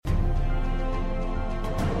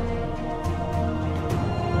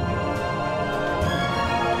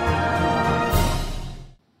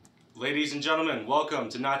Ladies and gentlemen, welcome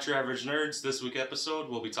to Not Your Average Nerds. This week episode,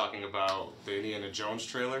 we'll be talking about the Indiana Jones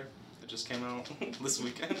trailer that just came out this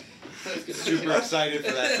weekend. Super excited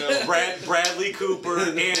for that film. Bradley Cooper,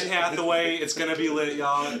 Anne Hathaway. It's gonna be lit,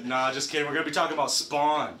 y'all. Nah, just kidding. We're gonna be talking about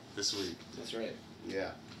Spawn this week. That's right.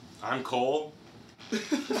 Yeah. I'm Cole. Bro,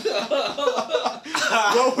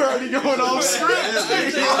 we're already going off script.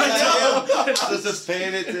 Just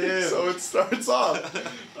paying it to him. So it starts off.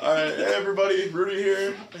 Alright, hey everybody, Rudy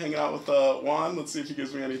here, hanging out with Juan. Let's see if he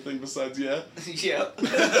gives me anything besides yeah. Yep.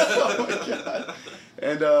 Oh my god.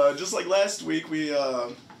 And just like last week, we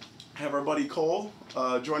have our buddy Cole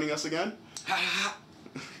joining us again.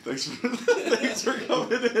 Thanks for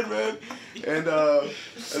coming in, man. And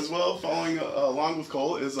as well, following along with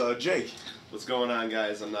Cole is Jake. What's going on,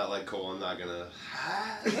 guys? I'm not like Cole. I'm not gonna.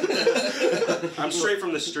 I'm straight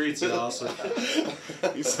from the streets, y'all. So.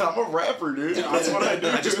 He said, I'm a rapper, dude. That's what I do.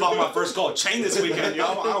 I just bought my first gold chain this weekend,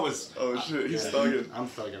 y'all. I was. Oh shit, he's thugging. I'm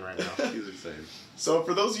thugging right now. He's excited. So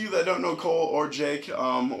for those of you that don't know Cole or Jake,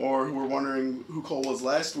 or who were wondering who Cole was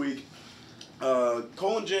last week,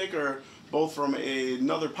 Cole and Jake are both from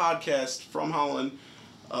another podcast from Holland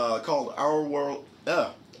called Our World.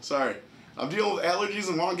 Sorry. I'm dealing with allergies,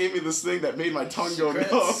 and Juan gave me this thing that made my tongue go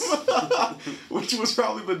numb, which was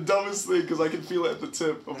probably the dumbest thing because I can feel it at the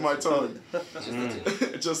tip of my tongue.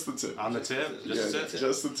 Just the tip. On the tip? Just the tip?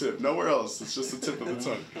 Just the tip. Nowhere else. It's just the tip of the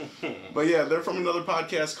tongue. But yeah, they're from another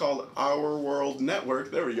podcast called Our World Network.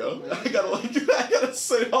 There we go. I gotta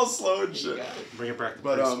say it all slow and shit. Bring it back to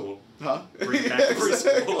preschool. Huh? Bring it back to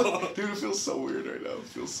preschool. Dude, it feels so weird right now. It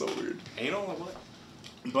feels so weird. Anal or what?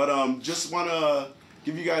 But just wanna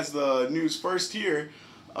give you guys the news first here.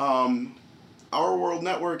 Our World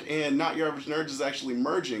Network and Not Your Average Nerds is actually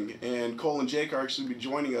merging, and Cole and Jake are actually be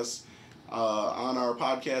joining us on our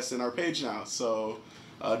podcast and our page now. So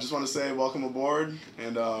just want to say welcome aboard,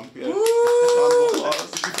 and yeah, round of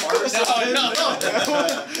applause.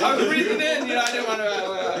 I was breathing in. You know, I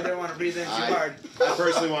didn't want to breathe in too hard. I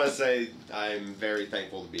personally want to say I'm very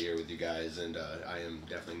thankful to be here with you guys, and I am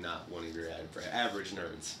definitely not one of your average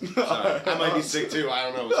nerds. So I might be sick too. I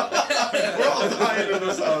don't know. We're all dying in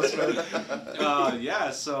this house, man.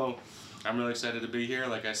 Yeah, so I'm really excited to be here.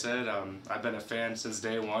 Like I said, I've been a fan since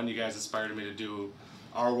day one. You guys inspired me to do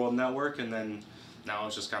Our World Network, and then now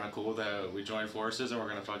it's just kind of cool that we joined forces and we're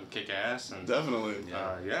gonna fucking kick ass. And Definitely.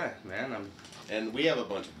 yeah, man. And we have a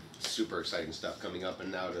bunch of super exciting stuff coming up,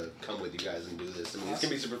 and now to come with you guys and do this. I mean, it's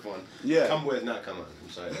gonna be super fun. Yeah. Come with, not come on.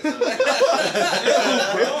 I'm sorry. That's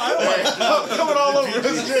not Coming all over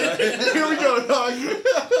us, Jake. Here we go, dog.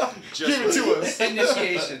 Give it to us.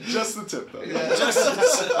 Initiation. Just the tip, though.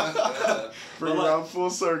 Yeah. Bring it around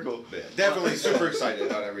full circle. Yeah, definitely super excited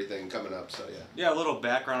about everything coming up. So yeah. Yeah, a little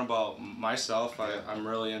background about myself. I'm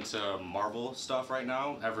really into Marvel stuff right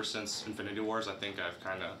now. Ever since Infinity Wars, I think I've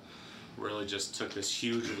kind of really just took this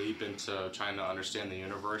huge leap into trying to understand the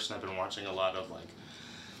universe, and I've been watching a lot of like,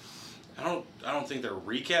 I don't think they're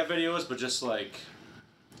recap videos, but just like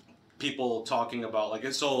people talking about like,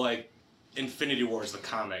 so like Infinity Wars, the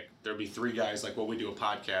comic, there'll be three guys like what we do a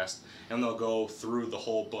podcast, and they'll go through the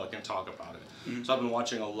whole book and talk about it. Mm-hmm. So I've been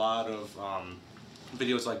watching a lot of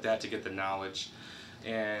videos like that to get the knowledge,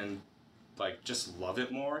 and like just love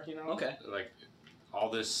it more, you know. Okay. Like all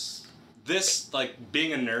this like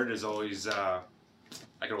being a nerd is always I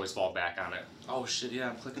could always fall back on it. Oh shit, yeah,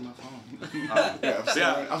 I'm clicking my phone.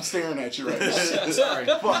 Yeah, I'm staring at you right now. Sorry.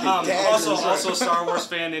 Also Star Wars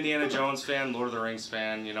fan, Indiana Jones fan, Lord of the Rings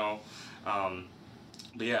fan, you know.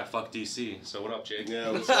 But yeah, fuck DC. So what up, Jake?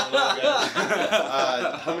 Yeah, what's going on,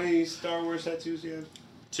 guys? How many Star Wars tattoos do you have?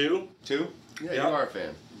 2? 2? Yeah, Yep. you are a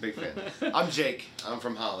fan. Big fan. I'm Jake. I'm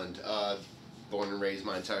from Holland. Born and raised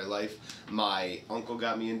my entire life. My uncle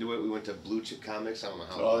got me into it. We went to Blue Chip Comics. I don't know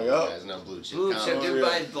how you guys know Blue Chip Blue Comics. Chip, dude,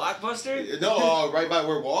 by Blockbuster? No, right by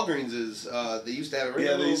where Walgreens is. They used to have a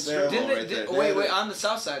little strip mall right there. Wait, on the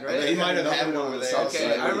south side, right? They might have had one over there.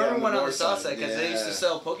 Okay, I remember one on the south side because they used to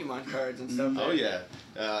sell Pokemon cards and stuff. Oh, yeah.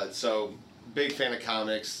 So, big fan of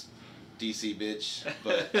comics. DC bitch.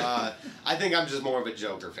 But I think I'm just more of a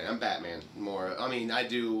Joker fan. I'm Batman more. I mean, I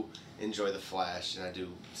do enjoy the Flash, and I do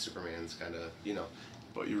Superman's kind of, you know.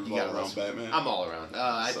 But you revolve around Batman? I'm all around.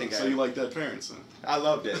 So you like Dead Parents, then? I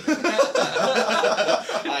love Dead Parents.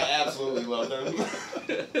 I absolutely love them.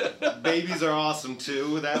 Babies are awesome,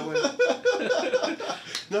 too, that one.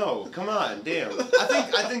 No, come on, damn.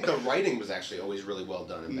 I think the writing was actually always really well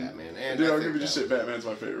done in Batman. And dude, I'll give you just shit. Batman's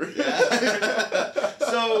my favorite. Yeah.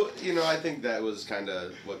 So, you know, I think that was kind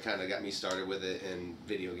of what kind of got me started with it, and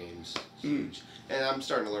video games. Huge. And I'm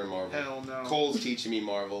starting to learn Marvel. Hell no. Cole's teaching me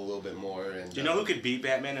Marvel a little bit more. And Do you know who could beat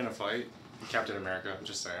Batman in a fight? Captain America, I'm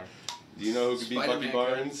just saying. Do you know who could be Spider-Man Bucky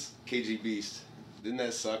could. Barnes? KG Beast. Didn't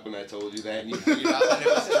that suck when I told you that and you figured out that it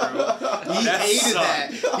was true? He That hated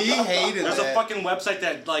sucked. that. He hated There's that. a fucking website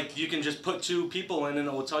that like you can just put 2 people in and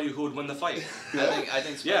it will tell you who would win the fight. I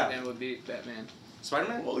think Spider-Man would beat Batman.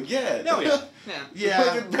 Spider-Man? Well, yeah. No, yeah. Yeah. Yeah.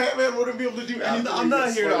 Like, Batman wouldn't be able to do anything. I'm not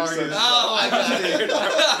against here to Spider-Man. argue. Oh, I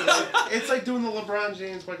got it. It's like doing the LeBron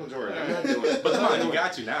James, Michael Jordan. I'm not doing it. But come on, you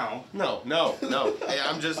got to now. No.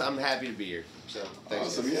 I'm happy to be here. So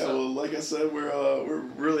thanks. Awesome. Yeah. Well, like I said, we're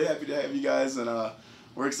really happy to have you guys, and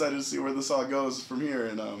we're excited to see where this all goes from here.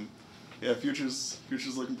 And yeah, future's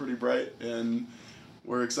looking pretty bright, and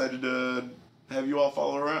we're excited to have you all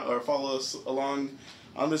follow us along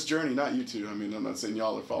on this journey. Not you two. I mean, I'm not saying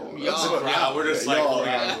y'all are following us. Y'all. Yeah, we're just like y'all.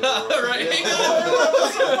 holding on to it.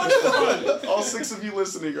 Right. All 6 of you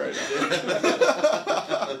listening right now.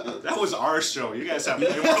 That was our show. You guys have way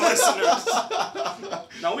more listeners.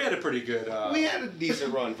 No, we had a pretty good. We had a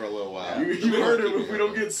decent run for a little while. You heard it. If we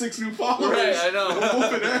don't get 6 new followers, Right, I know. we're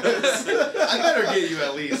whooping ass. I better get you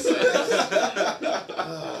at least.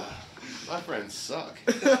 My friends suck.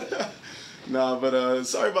 Nah, but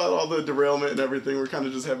sorry about all the derailment and everything. We're kind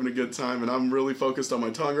of just having a good time, and I'm really focused on my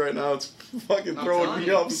tongue right now. It's fucking I'm throwing telling me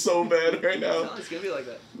you. up so bad right now. No, it's gonna be like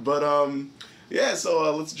that. But yeah.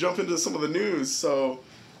 So let's jump into some of the news. So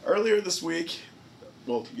earlier this week,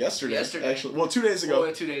 well, yesterday actually, well, 2 days ago,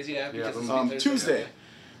 Oh, 2 days, yeah. Because it's um, Thursday.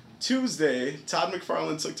 Tuesday, Todd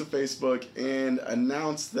McFarlane took to Facebook and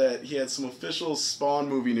announced that he had some official Spawn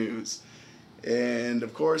movie news. And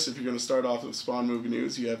of course, if you're going to start off with Spawn movie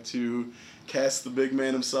news, you have to cast the big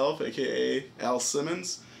man himself, aka Al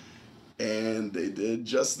Simmons. And they did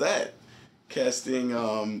just that,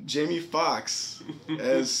 casting Jamie Foxx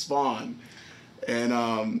as Spawn. And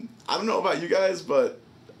I don't know about you guys, but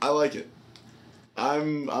I like it.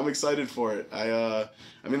 I'm excited for it. I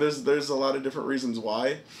mean, there's a lot of different reasons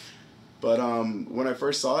why, but when I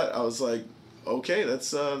first saw it, I was like, okay,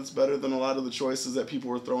 that's better than a lot of the choices that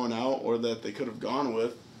people were throwing out or that they could have gone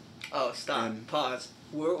with. Oh, stop. And- Pause.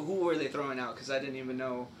 Who were they throwing out? Because I didn't even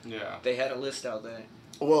know Yeah. they had a list out there.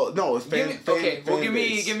 Well, no, Give me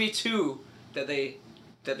 2 give me. that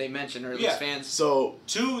they mentioned, or at Yeah. least fans. So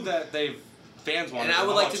 2 that fans wanted. And I would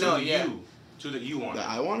How like about to know, 2 that yeah. 2 that you wanted. that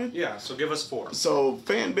I wanted. Yeah. So give us 4. So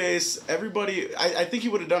fan base, everybody. I think he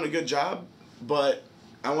would have done a good job, but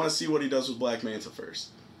I want to see what he does with Black Manta first.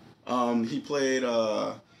 He played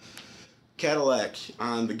Cadillac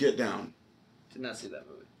on The Get Down. Did not see that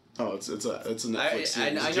movie. Oh, it's a Netflix series. I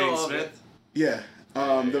know James of Smith. it. Yeah,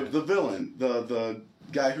 Yeah. the villain, the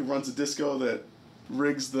guy who runs a disco that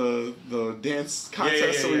rigs the dance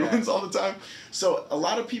contest so he yeah. wins all the time. So a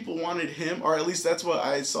lot of people wanted him, or at least that's what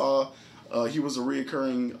I saw. He was a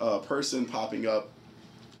reoccurring person popping up,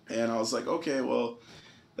 and I was like, okay, well,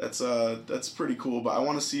 that's pretty cool. But I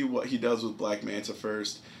want to see what he does with Black Manta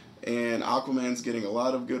first. And Aquaman's getting a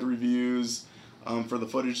lot of good reviews for the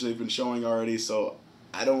footage they've been showing already. So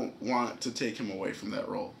I don't want to take him away from that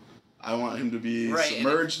role. I want him to be Right, and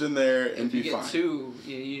submerged in there and If you be get fine. 2,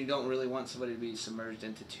 you don't really want somebody to be submerged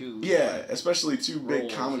into 2. Yeah, especially 2 big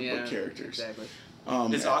roles. comic Yeah, book characters. Exactly.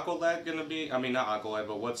 Is Aqualad gonna be? I mean, not Aqualad,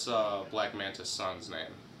 but what's Black Manta's son's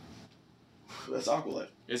name? That's Aqualad.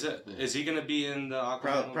 Is it? Is he gonna be in the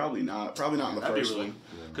Aquaman? Probably not. Probably not in the That'd be first really. one.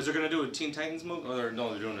 Because they're gonna do a Teen Titans movie, or no,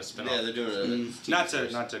 they're doing a spin-off. Yeah, they're doing it. Not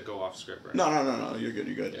to go off script, right? No. You're good.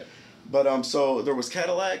 You're good. Yeah. But so there was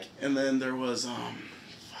Cadillac, and then there was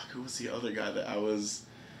who was the other guy that I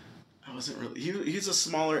wasn't really. He's a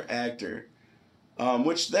smaller actor,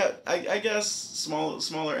 which that I guess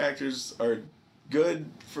smaller actors are good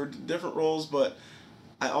for different roles, but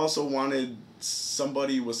I also wanted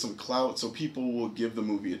somebody with some clout so people will give the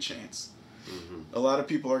movie a chance. A lot of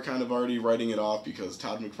people are kind of already writing it off because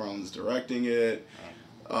Todd McFarlane's directing it.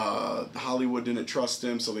 Hollywood didn't trust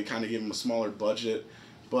him, so they kind of gave him a smaller budget.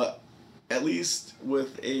 But at least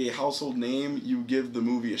with a household name, you give the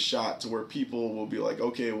movie a shot to where people will be like,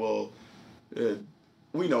 okay, well,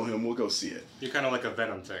 we know him, we'll go see it. You're kind of like a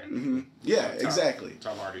Venom thing. Mm-hmm. Yeah, Tom- exactly.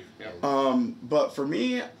 Tom Hardy. Yeah. But for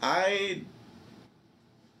me, I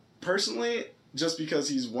personally, just because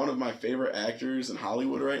he's one of my favorite actors in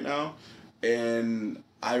Hollywood right now, and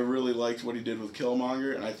I really liked what he did with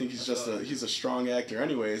Killmonger, and I think he's a strong actor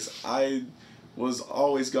anyways, I was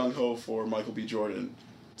always gung-ho for Michael B. Jordan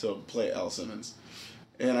to play Al Simmons.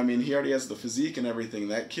 And I mean, he already has the physique and everything.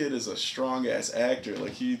 That kid is a strong-ass actor.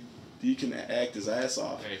 Like, he can act his ass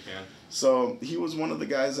off. Hey, man. So he was one of the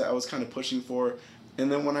guys that I was kind of pushing for.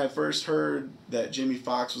 And then when I first heard that Jamie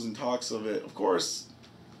Foxx was in talks of it, of course,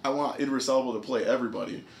 I want Idris Elba to play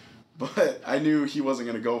everybody. But I knew he wasn't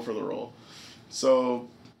going to go for the role. So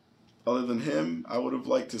other than him, I would have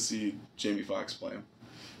liked to see Jamie Foxx play him.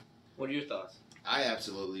 What are your thoughts? I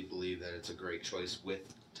absolutely believe that it's a great choice with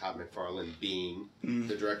Todd McFarlane being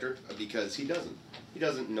the director, because he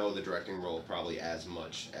doesn't know the directing role probably as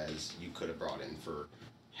much as you could have brought in for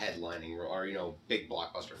headlining or big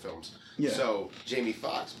blockbuster films. Yeah. So Jamie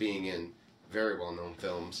Foxx being in very well-known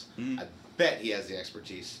films, I bet he has the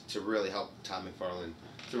expertise to really help Todd McFarlane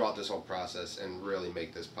throughout this whole process and really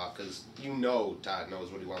make this pop, because Todd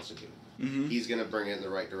knows what he wants to do. He's going to bring it in the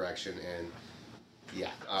right direction, and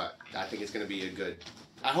I think it's going to be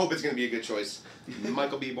I hope it's going to be a good choice.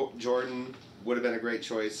 Michael B. Jordan would have been a great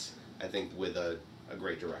choice, I think, with a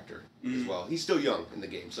great director as well. He's still young in the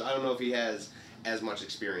game, so I don't know if he has as much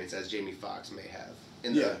experience as Jamie Foxx may have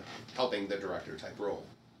in the helping the director type role.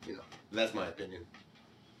 That's my opinion.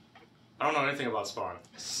 I don't know anything about Spawn.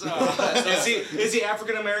 So, is he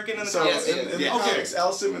African American in the So comics? in the comics,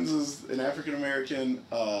 Al Simmons is an African American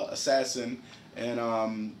assassin,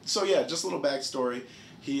 and just a little backstory.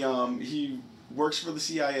 He works for the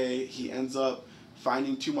CIA. He ends up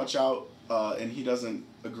finding too much out, and he doesn't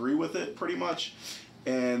agree with it pretty much.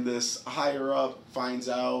 And this higher up finds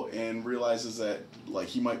out and realizes that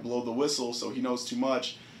he might blow the whistle, so he knows too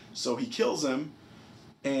much. So he kills him,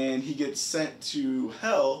 and he gets sent to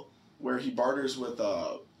hell, where he barters with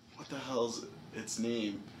what the hell is its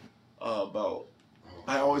name? I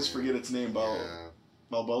always forget its name.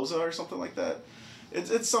 Balboza or something like that.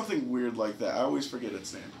 It's something weird like that. I always forget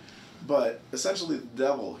its name. But essentially, the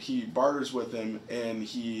devil, he barters with him, and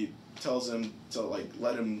he tells him to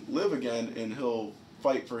let him live again, and he'll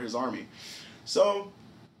fight for his army. So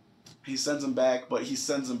he sends him back, but he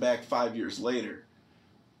sends him back 5 years later,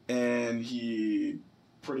 and he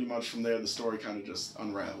pretty much from there the story kind of just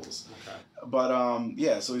unravels. Okay. But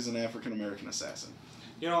so he's an African American assassin.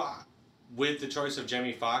 With the choice of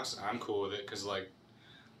Jamie Foxx, I'm cool with it because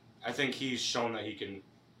I think he's shown that he can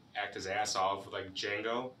act his ass off like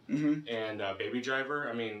Django and Baby Driver.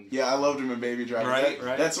 I mean, I loved him in Baby Driver. Right.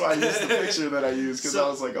 That's why I used the picture that I used, because I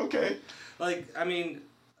was like, okay.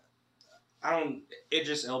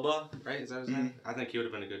 Idris Elba, right? Is that his name? I think he would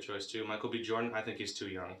have been a good choice too. Michael B. Jordan, I think he's too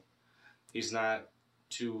young. He's not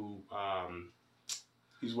too.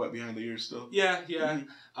 He's wet behind the ears still. Yeah.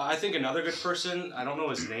 I think another good person. I don't know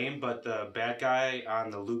his name, but the bad guy on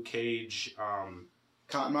the Luke Cage.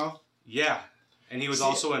 Cottonmouth. Yeah, and he was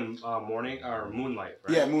also in Moonlight.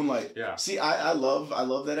 Right? Yeah, Moonlight. Yeah. See, I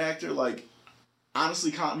love that actor.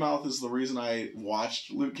 Honestly, Cottonmouth is the reason I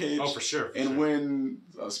watched Luke Cage. Oh, for sure. When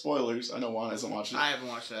spoilers, I know Juan hasn't watched it. I haven't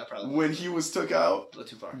watched that. Probably. When he was took out, a little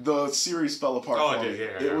too far. The series fell apart. Oh, for it did.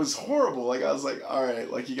 me. Yeah. It was horrible. I was like, all right,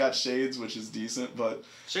 he got Shades, which is decent, but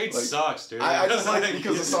Shades sucks, dude. I just like it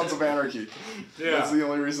because of Sons of Anarchy. Yeah. That's the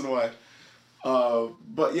only reason why.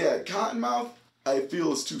 But Cottonmouth, I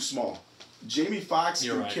feel is too small. Jamie Foxx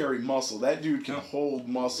can carry muscle. That dude can hold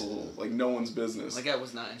muscle like no one's business. That guy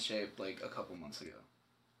was not in shape a couple months ago.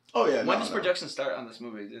 Oh yeah. When does production start on this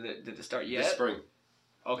movie? Did it start yet? This spring.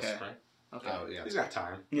 Okay. This spring. Okay. Oh yeah. He's got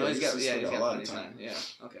time. Yeah, he's got a lot of time. Yeah.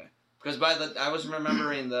 Okay. Because I was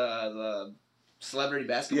remembering the celebrity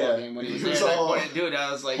basketball game when he was there.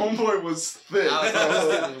 I was like, Homeboy was thick.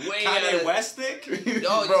 I was way Kanye West thick?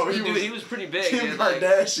 No, he was pretty big. Kim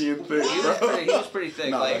Kardashian thick. He was pretty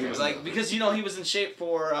thick. Because he was in shape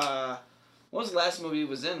for. What was the last movie he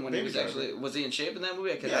was in when Baby Driver. Was he in shape in that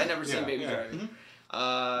movie? Because I never seen Baby Driver. Mm-hmm.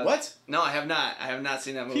 What? No, I have not. I have not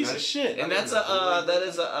seen that movie. Piece of shit. And that is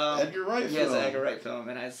a Edgar Wright film. Yeah, it's an Edgar Wright film,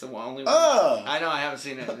 and it's the only one. I know. I haven't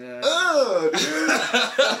seen it. Dude. I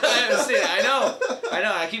haven't seen it. I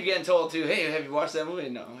know. I keep getting told too. Hey, have you watched that movie?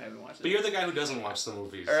 No, I haven't watched it. But you're the guy who doesn't watch the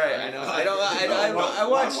movies. All right, I know. I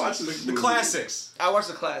watch the classics. I watch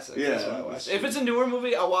the classics. Yeah, that's what I watch. If it's a newer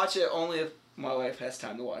movie, I'll watch it only if my wife has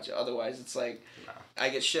time to watch it. Otherwise, it's I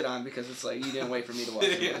get shit on because it's you didn't wait for me to watch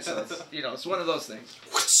it. So it's one of those things.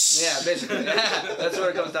 Yeah, basically. That's what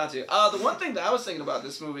it comes down to. The one thing that I was thinking about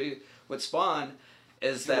this movie with Spawn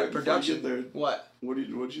is that production. What? What did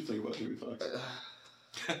you think about Jamie Foxx?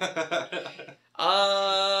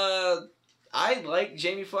 I like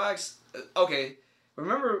Jamie Foxx. Okay.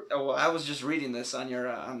 Remember, I was just reading this on your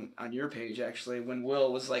on your page actually when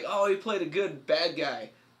Will was like, "Oh, he played a good bad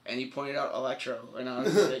guy." And he pointed out Electro, and I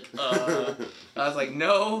was like,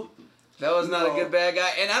 no, that was not a good bad guy.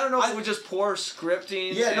 And I don't know if it was just poor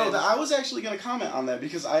scripting. Yeah, I was actually going to comment on that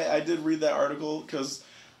because I did read that article because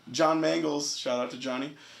John Mangles, shout out to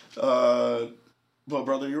Johnny, well,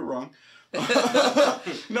 brother, you were wrong.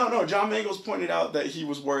 No, John Mangles pointed out that he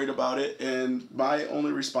was worried about it, and my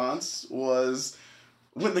only response was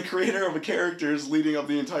when the creator of a character is leading up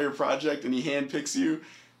the entire project and he handpicks you,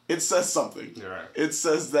 it says something. You're right. It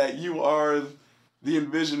says that you are the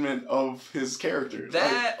envisionment of his character.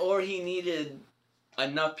 That, or he needed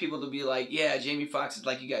enough people to be like, yeah, Jamie Foxx is,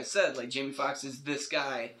 like you guys said, like Jamie Foxx is this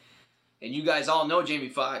guy, and you guys all know Jamie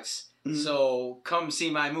Foxx, so come see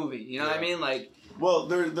my movie. You know what I mean? Like, well,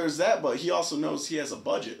 there's that, but he also knows he has a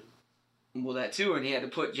budget. well, that too, and he had to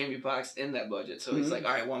put Jamie Foxx in that budget. So he's like,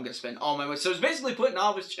 all right, well, I'm gonna spend all my money. So he's basically putting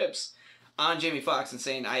all of his chips on Jamie Foxx and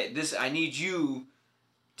saying, I need you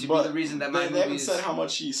to be the reason that my movie they haven't is... said how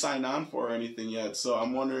much he signed on for or anything yet, so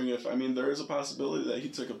I'm wondering if, I mean, there is a possibility that he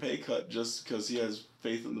took a pay cut just because he has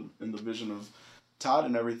faith in the vision of Todd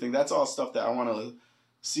and everything. That's all stuff that I want to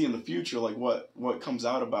see in the future, like what comes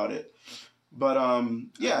out about it. But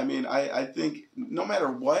yeah, I mean, I think no matter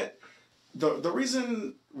what, the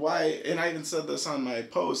reason why, and I even said this on my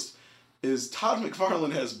post, is Todd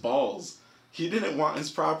McFarlane has balls. He didn't want his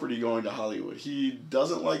property going to Hollywood. He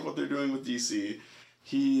doesn't like what they're doing with DC.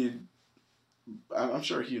 I'm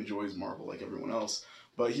sure he enjoys Marvel like everyone else,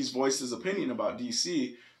 but he's voiced his opinion about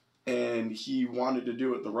DC, and he wanted to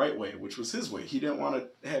do it the right way, which was his way. He didn't want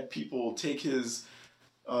to have people take his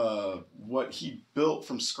what he built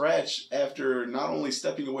from scratch after not only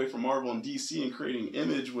stepping away from Marvel and DC and creating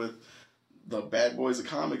Image with the bad boys of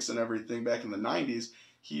comics and everything back in the 90s.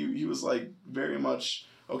 He was like very much,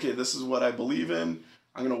 okay, this is what I believe in.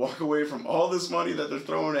 I'm going to walk away from all this money that they're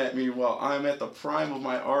throwing at me while I'm at the prime of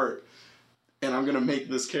my art, and I'm going to make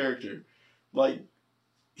this character. Like,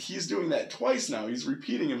 he's doing that twice now. He's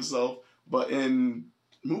repeating himself, but in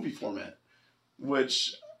movie format,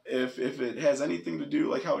 which, if it has anything to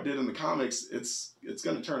do like how it did in the comics, it's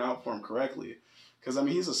going to turn out for him correctly. Because, I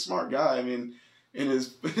mean, he's a smart guy. I mean, in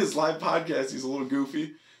his live podcast, he's a little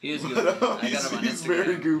goofy. He is goofy. But, I got him on he's Instagram.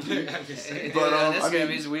 very goofy. But on Instagram, I mean,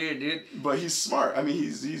 he's weird, dude. But he's smart. I mean,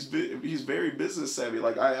 he's very business savvy.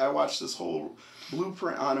 Like, I watched this whole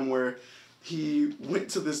blueprint on him where he went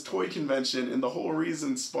to this toy convention, and the whole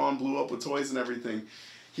reason Spawn blew up with toys and everything,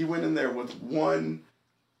 he went in there with one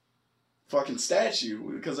fucking statue,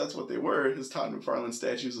 because that's what they were, his Todd McFarlane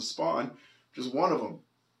statues of Spawn, just one of them.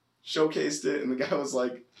 Showcased it, and the guy was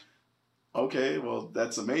like, okay, well,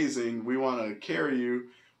 that's amazing. We want to carry you.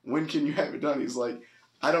 When can you have it done? He's like,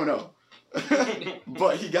 I don't know.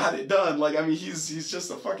 But he got it done. Like, I mean, he's just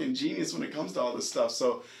a fucking genius when it comes to all this stuff.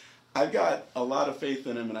 So I've got a lot of faith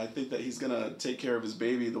in him, and I think that he's going to take care of his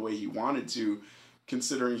baby the way he wanted to,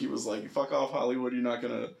 considering he was like, fuck off, Hollywood. You're not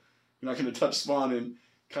gonna touch Spawn and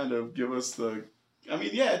kind of give us the... I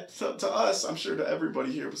mean, yeah, to us, I'm sure to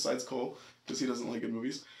everybody here besides Cole, because he doesn't like good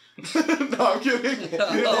movies. No, I'm kidding. You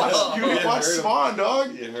didn't watch Spawn,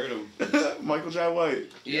 dog. You heard him. Michael Jai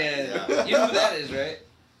White. Yeah. You know who that is, right?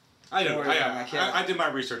 I Don't know. worry about my cat. I did my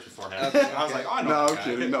research beforehand. Okay. I was like, oh, I know. No, that I'm guy.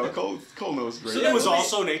 kidding. No, Cole knows great. So it was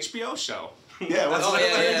also an HBO show. Yeah, what's Oh, that?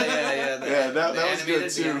 yeah. Yeah, that The was good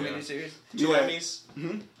animated- too. The animated series. Two Yeah. Emmys.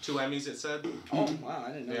 Mhm. 2 Emmys, it said. Oh, wow,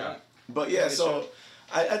 I didn't know Yeah. that. But yeah, Good so show.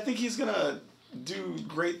 I think he's gonna do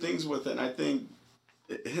great things with it, and I think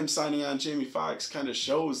him signing on Jamie Foxx kind of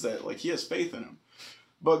shows that like he has faith in him.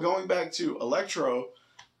 But going back to Electro,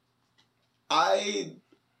 I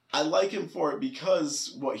like him for it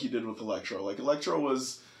because what he did with Electro. Like, Electro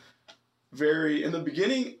was very... In the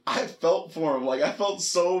beginning, I felt for him. Like, I felt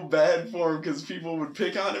so bad for him because people would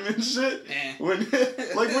pick on him and shit. When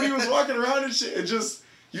he was walking around and shit, it just...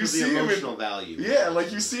 You For see the him emotional and, value. yeah,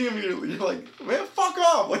 like, you see him and you're like, man, fuck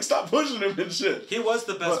off. Like, stop pushing him and shit. He was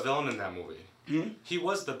the best But- villain in that movie. He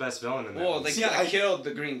was the best villain in that Well, movie. they See, kind I- of killed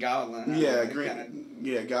the Green Goblin. Yeah,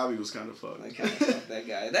 Kinda, Gabi was kind of fucked. they kind of fucked that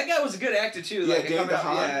guy. That guy was a good actor, too. Yeah, Like, Dane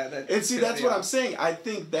DeHaan. And see, pissed that's me what off. I'm saying. I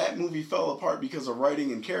think that movie fell apart because of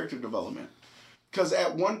writing and character development. Because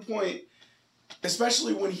at one point,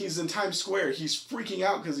 especially when he's in Times Square, he's freaking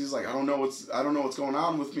out because he's like, I don't know what's going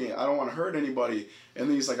on with me. I don't want to hurt anybody. And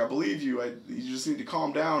then he's like, I believe you. You just need to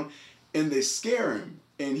calm down. And they scare him,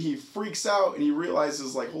 and he freaks out, and he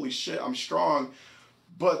realizes like, holy shit, I'm strong.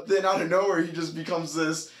 But then out of nowhere, he just becomes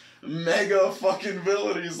this mega fucking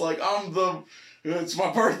villain. He's like, it's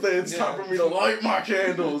my birthday. It's time for me to light my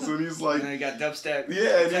candles. And he's like, And then he got dubstep.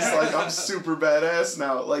 yeah, and he's like, I'm super badass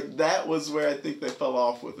now. Like, that was where I think they fell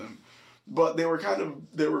off with him. But they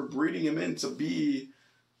were breeding him in to be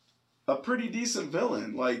a pretty decent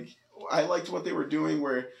villain. Like, I liked what they were doing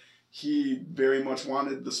where he very much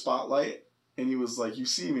wanted the spotlight. And he was like, you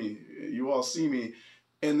see me. You all see me.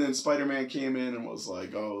 And then Spider-Man came in and was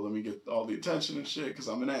like, oh, let me get all the attention and shit because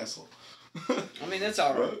I'm an asshole. I mean, it's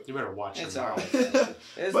all right. You better watch It's it now. alright.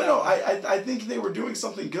 It's But not- no, I think they were doing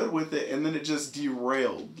something good with it, and then it just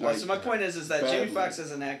derailed. Like, so my point is that badly. Jamie Foxx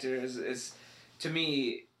as an actor is to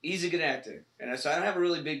me, he's a good actor, and so I don't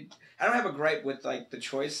have a gripe with like the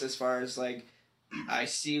choice as far as like I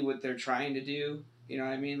see what they're trying to do. You know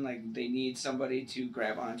what I mean? Like they need somebody to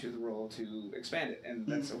grab onto the role to expand it, and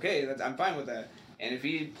that's okay. I'm fine with that. And if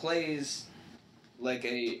he plays like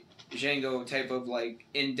a Django type of like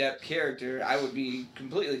in-depth character, I would be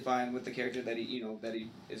completely fine with the character that he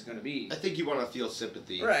is going to be. I think you want to feel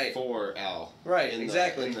sympathy Right. for Al. Right, in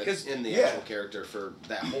exactly. In the actual character for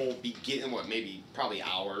that whole probably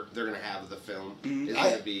hour they're going to have of the film is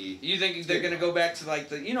going to be... You think they're going to go back to like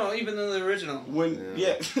the, even in the original. When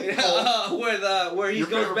where he Your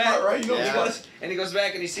goes favorite back, part, right? he goes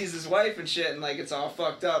back and he sees his wife and shit, and like it's all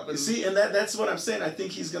fucked up. And See, and that's what I'm saying. I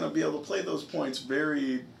think he's gonna be able to play those points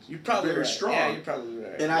very, you're probably very right. strong. Yeah, you're probably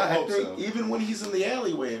right. And I I hope think so. even when he's in the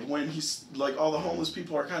alleyway, when he's like all the homeless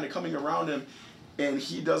people are kind of coming around him, and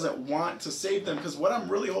he doesn't want to save them, because what I'm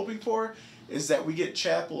really hoping for is that we get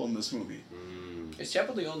Chapel in this movie. Is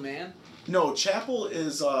Chapel the old man? No, Chapel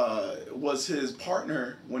was his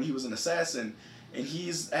partner when he was an assassin, and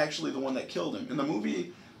he's actually the one that killed him in the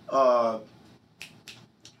movie. Not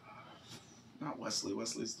Wesley.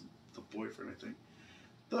 Wesley's the boyfriend, I think.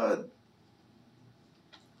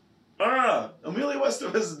 Emilio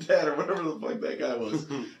Estevez's dad, or whatever the fuck that guy was.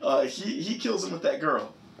 He kills him with that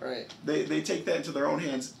girl. Right. They take that into their own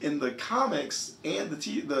hands. In the comics and the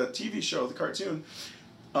TV show, the cartoon,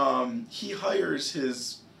 he hires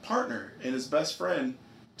his partner and his best friend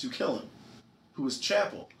to kill him, who is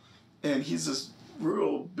Chapel. And he's this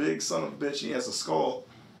real big son of a bitch. He has a skull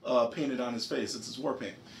painted on his face. It's his war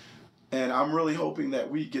paint. And I'm really hoping that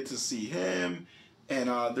we get to see him. And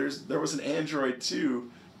there was an android too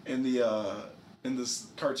in this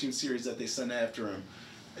cartoon series that they sent after him.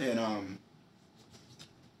 And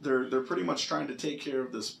they're pretty much trying to take care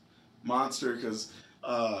of this monster because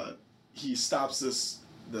he stops this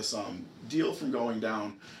deal from going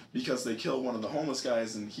down because they kill one of the homeless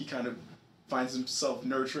guys, and he kind of finds himself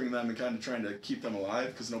nurturing them and kind of trying to keep them alive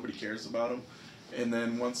because nobody cares about him. And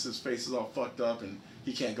then once his face is all fucked up and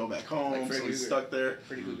he can't go back home, Like so he's stuck there.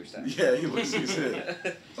 Freddy Krueger style. Yeah, he's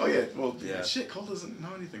hit. Oh yeah, well Yeah. shit, Cole doesn't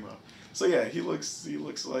know anything about him. So yeah, he looks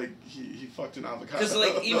like he fucked an avocado. Because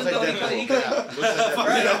like even Like though Deadpool.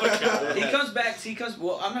 he comes,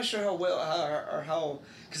 well, I'm not sure how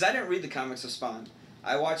because I didn't read the comics of Spawn.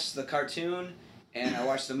 I watched the cartoon and I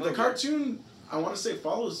watched the movie. The cartoon, I want to say,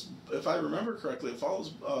 follows, if I remember correctly, it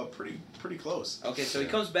follows pretty close. Okay, so he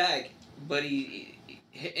comes back, but in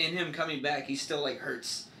him coming back, he still like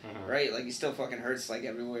hurts, right? Like he still fucking hurts like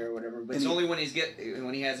everywhere or whatever. But it's only when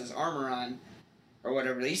he has his armor on, or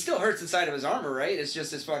whatever. He still hurts inside of his armor, right? It's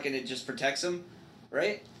just it just protects him,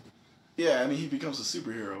 right? Yeah, I mean he becomes a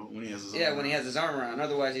superhero when he has his armor when he has his armor on.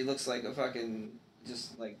 Otherwise, he looks like a fucking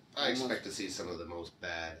just like. I expect to see some of the most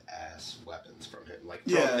badass weapons from him, like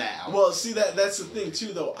from Yeah. now. Well, see that's the thing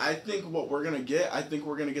too, though. I think what we're gonna get,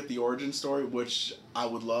 the origin story, which I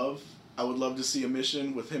would love. I would love to see a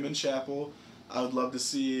mission with him and Chapel. I would love to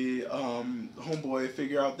see Homeboy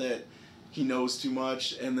figure out that he knows too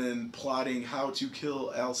much and then plotting how to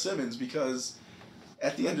kill Al Simmons, because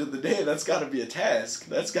at the end of the day, that's got to be a task.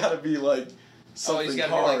 That's got to be like something he's got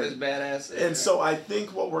to hard. be like this badass. And so I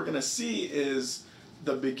think what we're gonna see is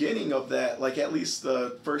the beginning of that. Like at least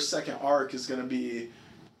the second arc is gonna be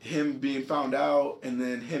him being found out, and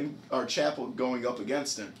then him or Chapel going up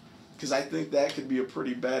against him. Because I think that could be a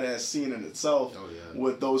pretty badass scene in itself. Oh, yeah.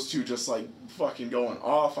 With those two just like fucking going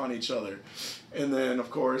off on each other, and then of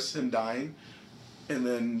course him dying, and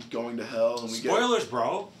then going to hell. And we Spoilers,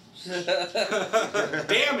 bro.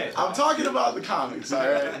 Damn it! I'm talking about the comics,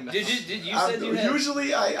 all right. Did you said you had?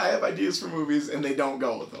 Usually I have ideas for movies and they don't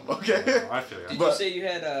go with them. Okay. I feel Did you. you say you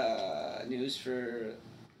had news for?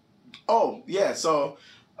 Oh yeah, so,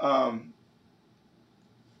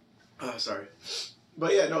 sorry,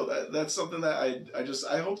 but yeah, no, that's something that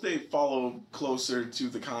I hope they follow closer to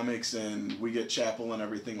the comics and we get Chapel and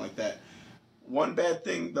everything like that. One bad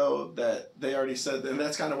thing though that they already said, and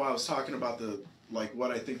that's kind of why I was talking about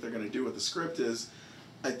what I think they're gonna do with the script is,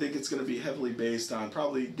 I think it's gonna be heavily based on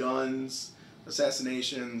probably guns,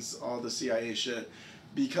 assassinations, all the CIA shit,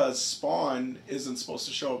 because Spawn isn't supposed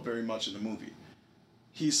to show up very much in the movie.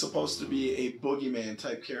 He's supposed to be a boogeyman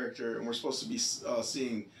type character, and we're supposed to be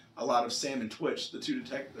seeing a lot of Sam and Twitch, the two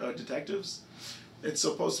detectives. It's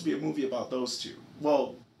supposed to be a movie about those two.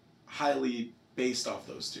 Well, highly based off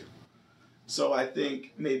those two. So I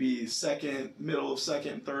think maybe middle of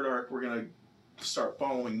second and third arc, we're going to start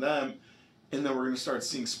following them, and then we're going to start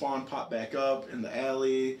seeing Spawn pop back up in the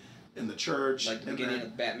alley, in the church. Like the beginning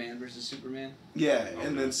of Batman versus Superman? Yeah,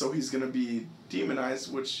 and then so he's going to be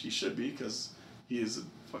demonized, which he should be, because he is a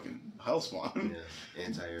fucking Hellspawn. Yeah,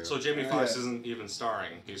 anti-hero. So Jamie Foxx Yeah. isn't even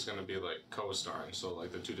starring. He's gonna be like co-starring. So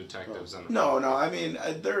like the two detectives and No, I mean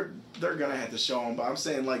they're gonna have to show him, but I'm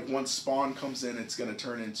saying like once Spawn comes in, it's gonna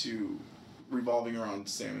turn into revolving around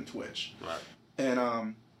Sam and Twitch, right.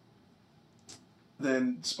 and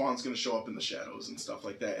then Spawn's gonna show up in the shadows and stuff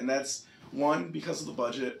like that, and that's one because of the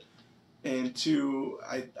budget, and two,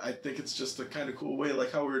 I think it's just a kind of cool way,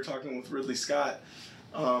 like how we were talking with Ridley Scott.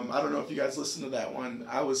 I don't know if you guys listened to that one.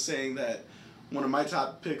 I was saying that one of my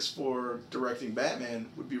top picks for directing Batman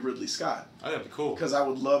would be Ridley Scott. I think that'd be cool. Because I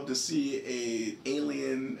would love to see a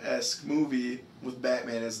alien-esque movie with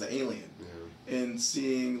Batman as the alien. Yeah. And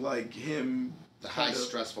seeing, like, him... The high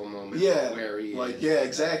stressful moment Yeah, where he like, is. yeah,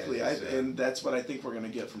 exactly. Yeah. And that's what I think we're going to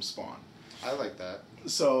get from Spawn. I like that.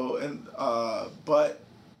 So,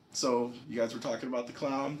 so you guys were talking about the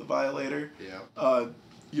clown, the Violator. Yeah.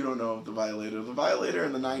 You don't know the Violator. The Violator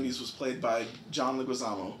in the 90s was played by John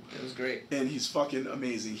Leguizamo. It was great. And he's fucking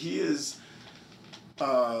amazing. He is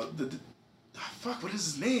fuck, what is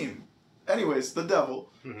his name? Anyways, the devil.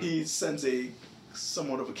 Mm-hmm. He sends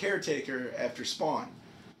somewhat of a caretaker after Spawn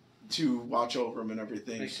to watch over him and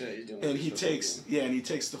everything. Make sure that you're doing And what he you're supposed takes to do. and he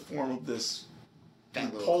takes the form of this That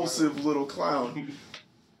little impulsive little clown.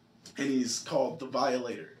 And he's called the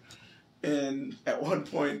Violator. And at one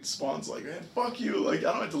point, Spawn's like, man, fuck you. Like,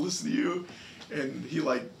 I don't have to listen to you. And he,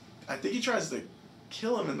 like, I think he tries to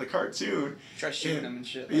kill him in the cartoon. Try shooting him and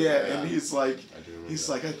shit. Yeah, Yeah. and he's like, I do remember he's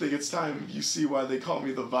that. like, I think it's time you see why they call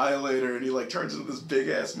me the Violator. And he, like, turns into this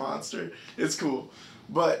big-ass monster. It's cool.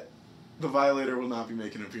 But the Violator will not be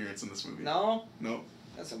making an appearance in this movie. No? Nope.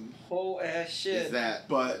 That's some whole ass shit. Is that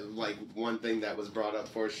But- like one thing that was brought up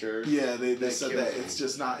for sure? Yeah, they That said kills that me. it's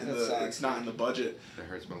just not in That the sucks. it's not in the budget. That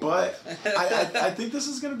hurts my But life. I think this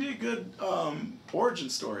is going to be a good origin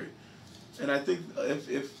story, and I think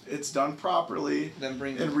if it's done properly Then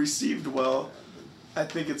bring and received well, I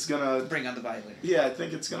think it's gonna bring on the Violator. I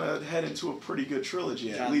think it's gonna head into a pretty good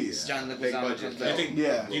trilogy at least. John Big Leguizamo budget comes Do you back. think?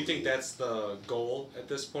 Yeah. Do you think that's the goal at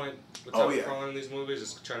this point? With Oh, Tom yeah. Holland in these movies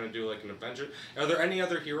is trying to do like an Avenger. Are there any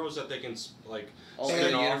other heroes that they can like Alternate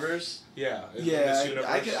spin off? universe? Yeah. In Yeah, this universe?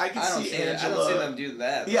 I can I don't see see Angela. I don't see them do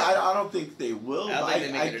that. Yeah, I don't think they will. I don't but think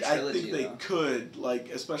they make it a I trilogy, think they though. could, like,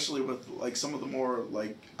 especially with like some of the more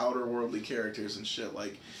like outer worldly characters and shit,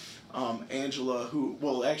 like Angela,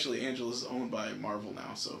 who actually Angela's owned by Marvel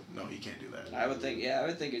now, so no, he can't do that. I would think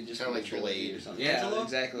it'd just Kinda be a like trilogy Blade. or something. Yeah, Angela?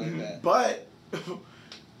 exactly like that. But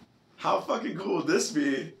how fucking cool would this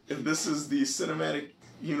be if this is the cinematic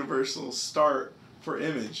universal start for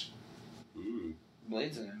Image? Ooh.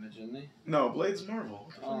 Blade's an Image, isn't he? No, Blade's Marvel.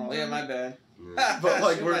 Oh yeah, my bad. Yeah. But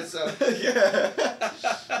like Shoot we're myself.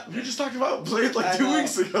 yeah, we just talked about Blade like I 2 know.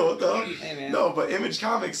 weeks ago though. Hey man. No, but Image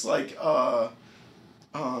Comics like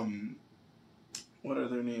what are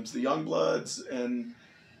their names? The Youngbloods and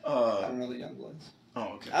I don't know the Youngbloods.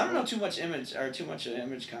 oh okay. I don't know too much Image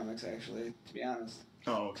comics actually, to be honest.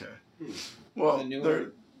 Oh okay. Hmm. Well, The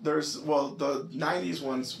new there's the '90s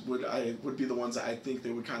ones would be the ones that I think they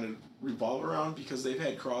would kind of revolve around because they've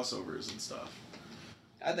had crossovers and stuff.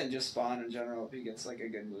 I think just Spawn in general, if he gets like a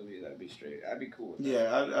good movie, that'd be straight. I'd be cool with that.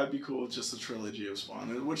 Yeah, I'd be cool with just a trilogy of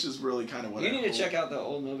Spawn, which is really kind of what You I need to hope. check out the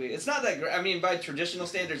old movie. It's not that great. I mean, by traditional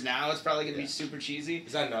standards now, it's probably gonna be super cheesy.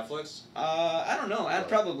 Is that Netflix? I don't know. I'd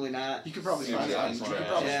probably not. You could probably Yeah, find it. yeah, You could yeah.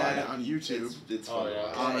 probably Yeah. find it on YouTube. It's Oh, fun to yeah.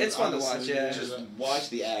 watch. On- It's fun on to the watch. cinema. Yeah. Just watch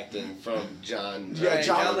the acting from John. Yeah, Right,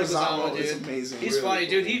 John John Leguizamo Leguizamo, is dude. amazing. He's Really funny, cool.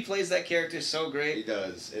 dude. He plays that character so He great.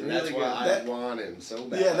 does, and Really that's why good. I That- want him so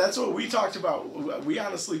bad. Yeah, that's what we talked about. We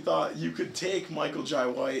honestly thought you could take Michael Jai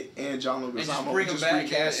White and John And Leguizamo just bring him just back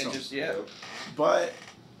recast and them. just yeah. But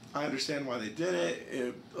I understand why they did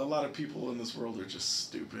it. A lot of people in this world are just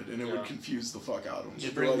stupid, and it Yeah. would confuse the fuck out of them. Just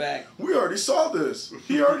They're bring him like, back. We already saw this.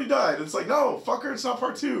 He already died. It's like, no, fucker, it's not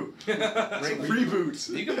part 2. It's a reboot.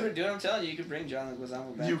 You could do what I'm telling you. You could bring John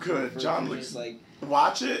Leguizamo back. You could. John just like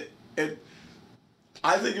Watch it.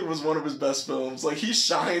 I think it was one of his best films. Like, he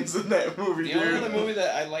shines in that movie, the dude. only other movie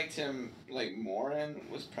that I liked him like more in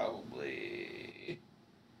was probably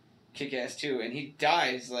Kick-Ass 2, and he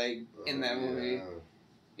dies like in that movie. Yeah.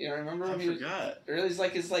 You don't remember I him? He was, forgot. or he's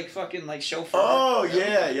like his like fucking like chauffeur. Oh, That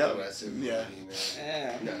yeah, was yep. aggressive Yeah. movie, man.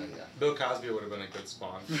 Yeah. No, yeah. Bill Cosby would have been a good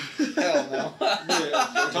Spawn. Hell no.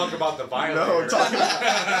 Talk about the violator. No, talking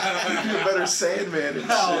about he'd be a better Sandman and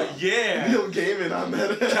Oh shit. yeah. Neil Gaiman on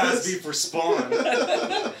that. Cosby for Spawn.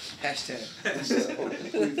 Hashtag.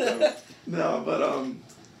 No, but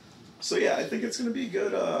so yeah, I think it's gonna be a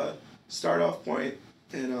good start off point,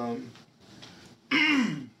 and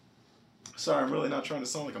sorry, I'm really not trying to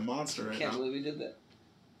sound like a monster right Can't now. believe we did that.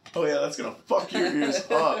 Oh yeah, that's gonna fuck your ears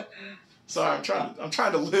up. Sorry, I'm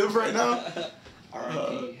trying to live right now.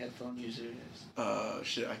 R.I.P. headphone users.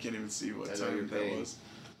 Shit, I can't even see what I know you're time that paying. was.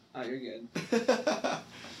 Oh, you're good.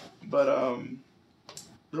 But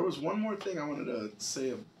there was one more thing I wanted to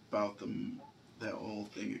say about that whole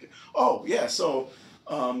thing again. Oh yeah, so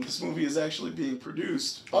this movie is actually being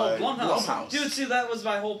produced by Blumhouse. Dude, see, that was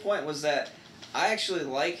my whole point, was that I actually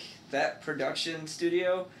like that production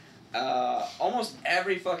studio. Almost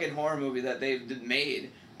every fucking horror movie that they've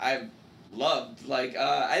made, I've loved. Like,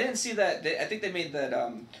 I didn't see that. I think they made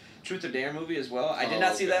that Truth or Dare movie as well. I did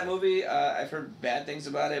not see that movie. I've heard bad things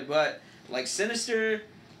about it, but like Sinister.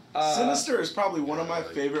 Sinister is probably one of my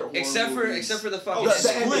favorite horror movies. Except for the fucking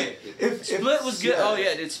Split. Split was good. Oh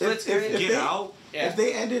yeah, dude, Split's great. Get Out. Yeah. If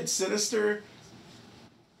they ended Sinister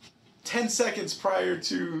 10 seconds prior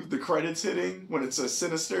to the credits hitting, when it says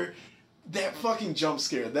Sinister, that fucking jump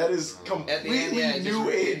scare, that is completely new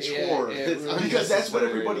age horror. Really because that's what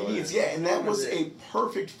everybody was. needs. Yeah, and that was a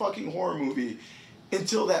perfect fucking horror movie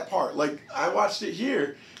until that part. Like, I watched it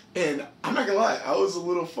here, and I'm not gonna lie, I was a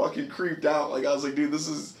little fucking creeped out. Like, I was like, dude, this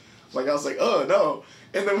is... Like, I was like, oh, no.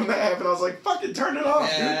 And then when that happened, I was like, fucking turn it off,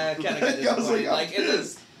 Yeah, dude. kind of I was like, like I'm in the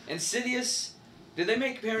pissed. Insidious. Did they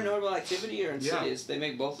make Paranormal Activity or Insidious? They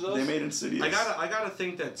make both of those. They made Insidious. I gotta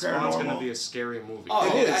think that Spawn's Paranormal. gonna be a scary movie. Oh,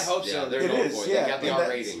 It is. I hope Yeah, so. they're It going is, for it. yeah, They got the and R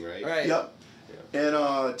that's- rating, right? Right. Yep.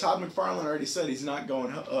 And Todd McFarlane already said he's not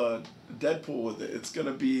going Deadpool with it. It's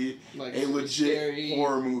gonna be Like a legit scary.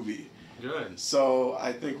 horror movie. Good. So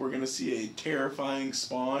I think we're gonna see a terrifying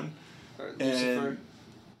Spawn. Or Lucifer. And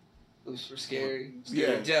Lucifer scary. yeah,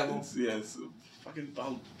 Scary devil. it's fucking.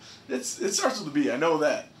 It starts with a B. I know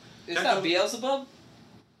that. It's not Beelzebub?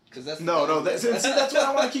 Because that's No. That's what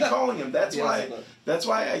I want to keep calling him. That's why. Beelzebub. That's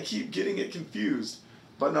why I keep getting it confused.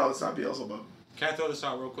 But no, it's not Beelzebub. Can I throw this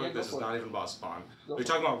out real quick? Yeah, go This is for it. not even about Spawn. Go We're for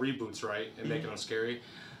talking about reboots, right? And making them scary.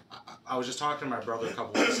 I was just talking to my brother a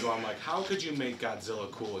couple weeks ago. I'm like, how could you make Godzilla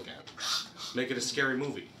cool again? Make it a scary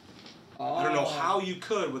movie. I don't know how you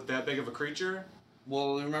could with that big of a creature.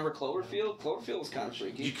 Well, remember Cloverfield? Cloverfield was kind of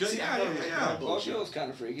freaky. You could, See, I yeah, thought it was yeah. kind of Cloverfield was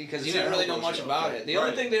kind of freaky because you It's didn't really know bullshit, much about okay. it. The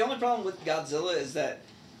Right. only problem with Godzilla is that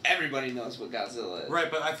everybody knows what Godzilla is.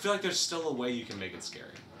 Right, but I feel like there's still a way you can make it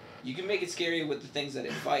scary. You can make it scary with the things that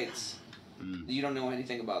it fights. You don't know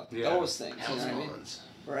anything about Yeah. those things. You know what I mean?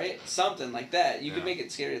 Right? Something like that. You Yeah. can make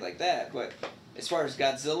it scary like that, but as far as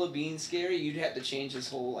Godzilla being scary, you'd have to change his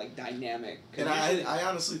whole like dynamic. 'Cause And usually- I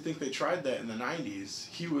honestly think they tried that in the 90s.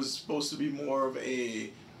 He was supposed to be more of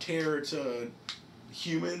a terror to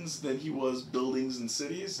humans than he was buildings and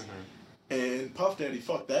cities. And Puff Daddy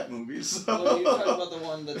fucked that movie. So. Well, you're talking about the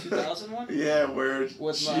one, the 2000 one? Yeah, where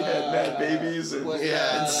With she had mad babies and, with, and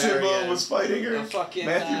uh, Simba was fighting her. And fucking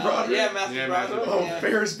Matthew Broderick. Yeah, Matthew Yeah, Broderick. Matthew Oh, yeah.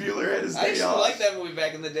 Ferris Bueller had his I day used to off. like that movie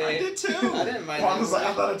back in the day. I did too. I didn't mind Juan that was like, I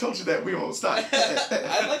movie. thought I told you that. We won't stop.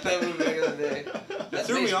 I liked that movie back in the day. It That's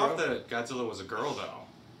threw me base, off bro. that Godzilla was a girl, though.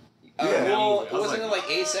 Yeah. Well, I was wasn't like, it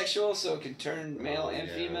like asexual, so it could turn male and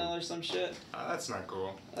yeah. female or some shit? That's not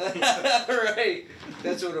cool. Right.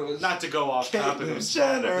 That's what it was. Not to go off topic. Caitlyn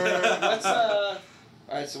Jenner. What's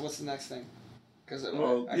Alright, so what's the next thing? Because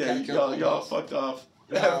Well, I yeah, kinda killed y'all Blumhouse. fucked off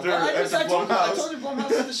No, after well, I told Blumhouse. you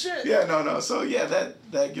Blumhouse is the shit. Yeah, no. So yeah,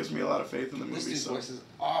 that gives me a lot of faith in the This movie. dude's So. voice is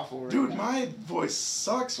awful right Dude, now. my voice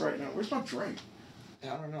sucks right now. Where's my drink?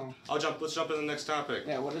 I don't know. Let's jump into the next topic.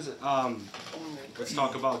 Yeah, what is it? Let's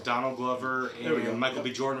talk about Donald Glover There we go. and Michael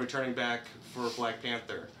B. Jordan returning back for Black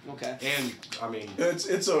Panther. Okay. And I mean,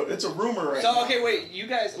 It's a rumor right now. So okay, wait, you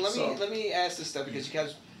guys. So- Let me ask this stuff because you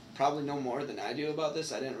guys probably know more than I do about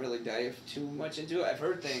this. I didn't really dive too much into it. I've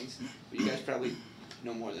heard things, but you guys probably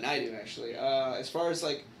know more than I do actually. As far as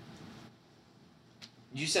like,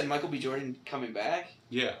 you said Michael B. Jordan coming back.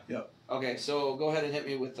 yeah. Okay, so go ahead and hit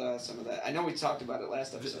me with some of that. I know we talked about it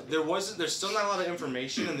last episode. There's still not a lot of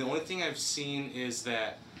information, and the only thing I've seen is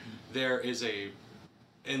that there is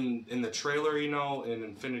in the trailer, you know, in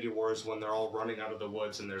Infinity Wars when they're all running out of the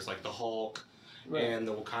woods and there's like the Hulk Right. and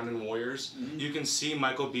the Wakandan warriors, you can see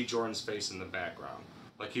Michael B. Jordan's face in the background,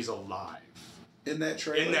 like he's alive in that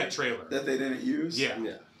trailer. in that trailer. that they didn't use. Yeah.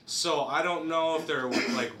 Yeah. So I don't know if they're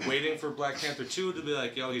like waiting for Black Panther 2 to be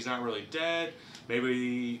like, yo, he's not really dead.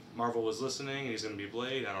 Maybe Marvel was listening and he's gonna be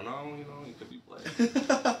Blade. I don't know. You know, he could be Blade.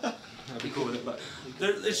 I'd be cool with it, but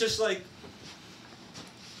it's just like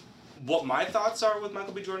what my thoughts are with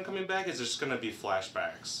Michael B. Jordan coming back is there's gonna be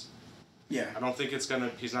flashbacks. Yeah. I don't think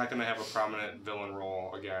he's not gonna have a prominent villain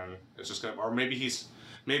role again. It's just gonna, or maybe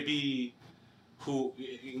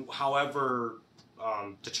however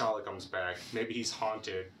T'Challa comes back, maybe he's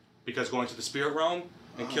haunted because going to the spirit realm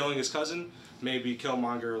and killing his cousin, maybe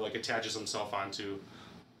Killmonger like attaches himself onto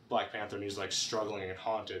Black Panther and he's like struggling and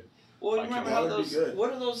haunted Well, you Like, remember that how would be those? good.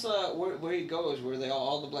 What are those? Where he goes, where they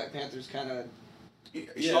all the Black Panthers kind of.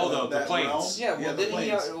 Yeah, Oh, the that planes. realm. Yeah, well, the didn't he?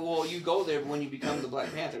 planes. Well, you go there when you become the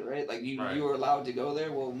Black Panther, right? Like you were allowed to go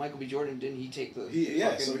there. Well, Michael B. Jordan didn't he take the?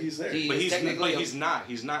 So he's there. But is he's technically he's not.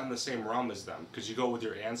 He's not in the same realm as them because you go with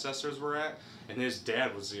your ancestors were at, and his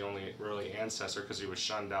dad was the only really ancestor because he was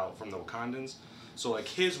shunned out from the Wakandans. So like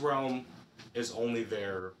his realm is only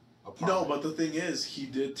their apartment. No, but the thing is, he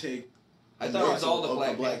did take. I thought it was all the of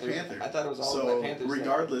Black Panther. Panther. I thought it was all so the Black Panthers.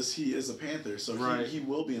 regardless, he is a Panther, so Right. he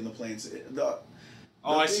will be in the planes.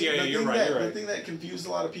 I see. Yeah, you're right. You're The right. thing that confused a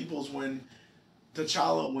lot of people is when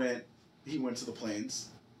T'Challa went to the planes,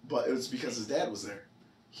 but it was because his dad was there.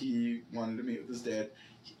 He wanted to meet with his dad.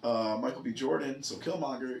 Michael B. Jordan, so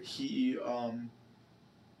Killmonger, he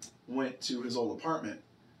went to his old apartment,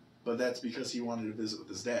 but that's because he wanted to visit with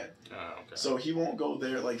his dad. Oh, okay. So he won't go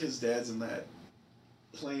there like his dad's in that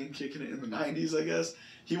plane kicking it in the 90s, I guess.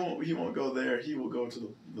 He won't go there. He will go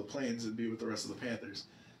to the planes and be with the rest of the Panthers.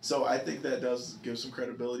 So I think that does give some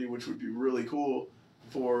credibility, which would be really cool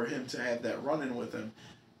for him to have that run-in with him.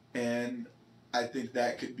 And I think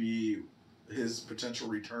that could be his potential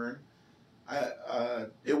return.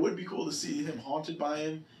 It would be cool to see him haunted by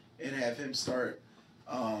him and have him start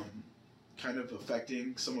kind of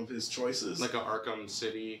affecting some of his choices. Like a Arkham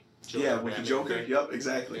City. With the Joker. thing. Yep,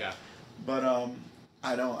 exactly. Yeah. But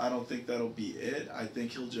I don't think that'll be it. I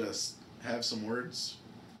think he'll just have some words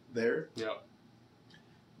there. Yep.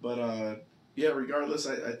 But regardless,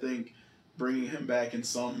 I think bringing him back in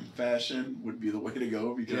some fashion would be the way to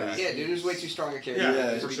go because Yeah, dude, there's way too strong a character.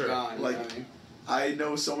 Yeah, to for be sure. Gone, Like, you know what I mean? I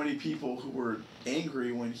know so many people who were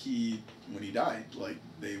angry when he died. Like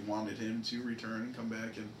they wanted him to return and come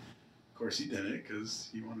back, and of course he didn't because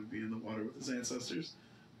he wanted to be in the water with his ancestors.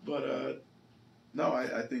 But no,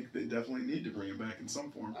 I think they definitely need to bring him back in some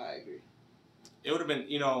form. I agree. It would have been,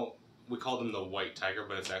 we called him the White Tiger,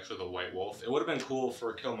 but it's actually the White Wolf. It would have been cool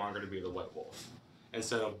for Killmonger to be the White Wolf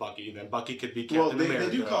instead of Bucky. Then Bucky could be Captain America.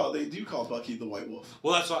 They do call Bucky the White Wolf.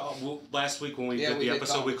 Well, that's why last week when we did the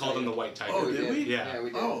episode, we called him the White Tiger. Oh, did we? Yeah. we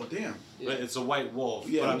did. Oh, damn. But it's a white wolf.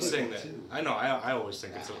 Yeah, but I'm White saying Wolf, that. too. I know. I always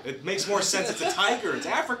think it makes more sense. It's a tiger. It's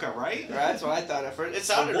Africa, right? Right, that's what I thought at first. It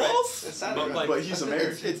sounded wolf? right. It sounded But, right. like- But he's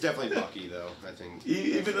American. It's definitely Bucky, though, I think.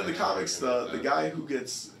 Even in the comics, the guy who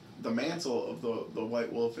gets the mantle of the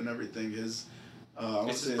White Wolf and everything is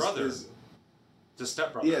It's his brother. It's a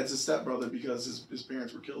stepbrother. Yeah, it's his stepbrother because his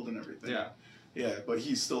parents were killed and everything. Yeah. Yeah, but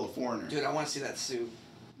he's still a foreigner. Dude, I want to see that suit.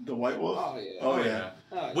 The White Wolf? Oh, yeah. Oh, yeah.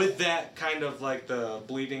 Oh, yeah. With that kind of like the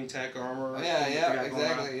bleeding tech armor. Yeah, thing yeah, they got going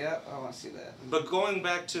on. exactly. Yeah, I want to see that. But going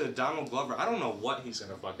back to Donald Glover, I don't know what he's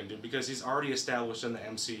gonna fucking do because he's already established in the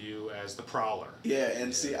MCU as the Prowler. Yeah,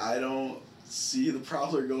 and see, I don't see the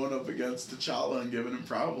Prowler going up against T'Challa and giving him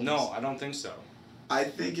problems. No, I don't think so. I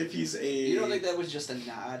think if he's a... You don't think that was just a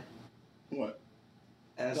nod? What?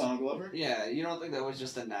 As, Donald Glover? yeah, you don't think that was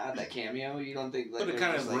just a nod, that cameo? You don't think... Like, But it they're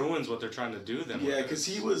kind just of ruins what they're trying to do then. Yeah, with because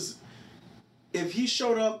it. he was... If he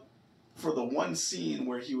showed up for the one scene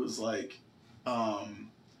where he was like,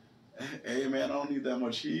 hey man, I don't need that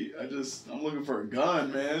much heat. I'm looking for a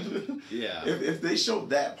gun, man. Yeah. If they showed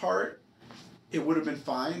that part, it would have been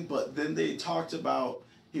fine. But then they talked about,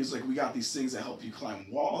 he was like, we got these things that help you climb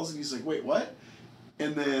walls. And he's like, wait, what?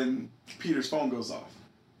 And then Peter's phone goes off.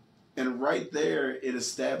 And right there, it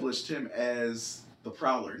established him as the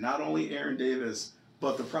Prowler. Not only Aaron Davis,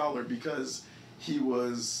 but the Prowler, because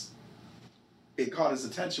it caught his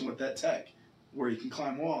attention with that tech where he can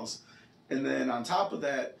climb walls. And then on top of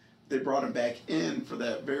that, they brought him back in for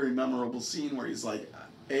that very memorable scene where he's like,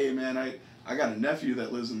 hey man, I got a nephew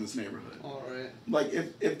that lives in this neighborhood. All right. Like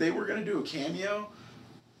if they were gonna do a cameo,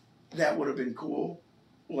 that would have been cool.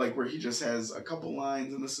 Like where he just has a couple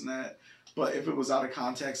lines and this and that. But if it was out of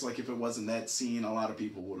context, like if it wasn't that scene, a lot of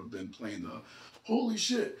people would have been playing the holy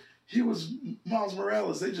shit, he was Miles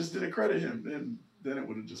Morales, they just didn't credit him. And then it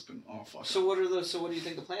would have just been all fucked So up. what do you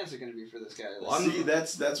think the plans are going to be for this guy? See,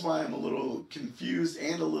 that's why I'm a little confused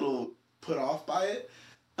and a little put off by it,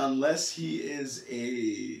 unless he is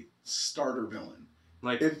a starter villain.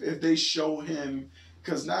 Like If they show him,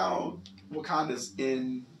 because now Wakanda's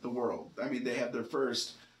in the world. I mean, they have their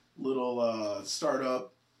first little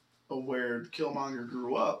startup of where Killmonger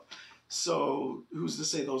grew up. So who's to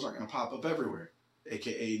say those aren't going to pop up everywhere,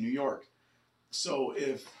 aka New York? So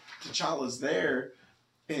if T'Challa's there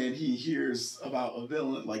and he hears about a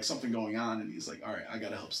villain, like something going on, and he's like, all right, I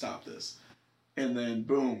got to help stop this. And then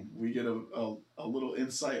boom, we get a little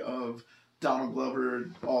insight of Donald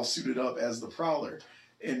Glover all suited up as the Prowler.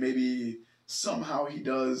 And maybe somehow he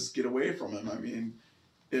does get away from him. I mean,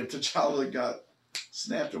 if T'Challa got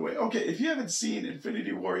snapped away. Okay, if you haven't seen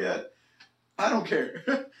Infinity War yet, I don't care.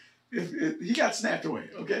 If he got snapped away,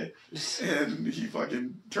 okay? And he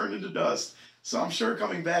fucking turned into dust. So I'm sure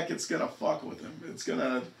coming back, it's going to fuck with him. It's going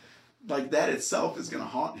to, like, that itself is going to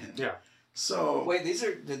haunt him. Yeah. So. Wait,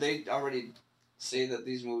 did they already say that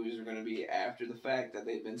these movies are going to be after the fact that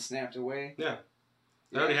they've been snapped away? Yeah.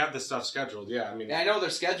 They already have this stuff scheduled, yeah. I mean, yeah, I know they're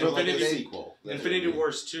scheduled. Like Infinity a sequel. Infinity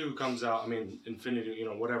Wars 2 comes out, I mean, Infinity,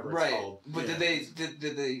 whatever it's right. called. But Yeah.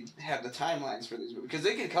 did they have the timelines for these movies? Because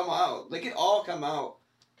they could come out. They could all come out.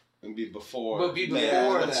 And be before. But be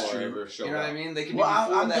before that's that. true. You know what I mean? They could Well, be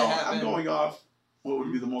before I'm that going. happened. I'm going off. What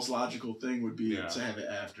would be the most logical thing would be Yeah. to have it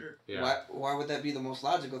after. Yeah. Why would that be the most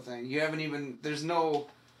logical thing? You haven't even. There's no.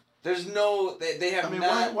 They have I mean,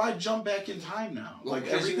 not. why jump back in time now? Like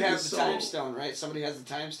because you everything have is the so- time stone, right? Somebody has the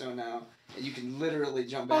time stone now, and you can literally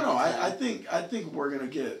jump Oh back. no, in I time. think we're gonna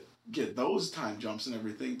get those time jumps and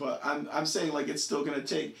everything, but I'm saying like it's still gonna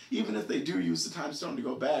take, even if they do use the time stone to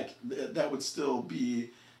go back, that would still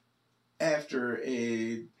be after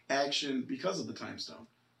a action because of the time stone.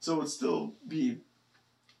 So it would still be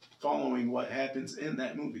following what happens in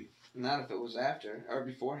that movie. Not if it was after or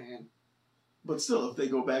beforehand. But still, if they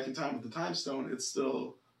go back in time with the time stone, it's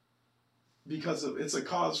still because of it's a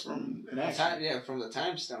cause from an action. From the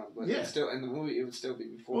time stone, but Yeah. it's still in the movie. It would still be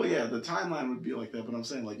before. Well, yeah, the timeline would be like that, but I'm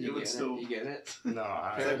saying like it You would get still. it. You get it. No,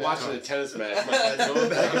 It's I like watching a tennis match. My head's going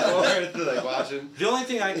back and forth. Like watching. The only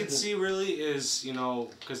thing I could see really is,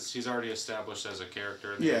 because he's already established as a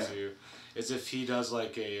character in the Yeah. MCU, is if he does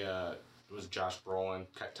like it was Josh Brolin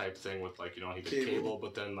type thing with like, he did Cable,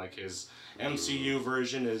 but then like his MCU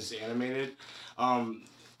version is animated.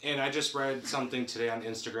 And I just read something today on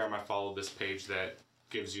Instagram. I followed this page that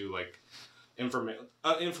gives you like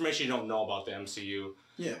information you don't know about the MCU.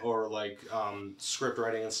 Yeah. Or like script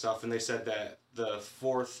writing and stuff, and they said that the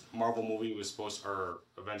fourth Marvel movie or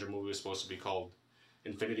Avenger movie was supposed to be called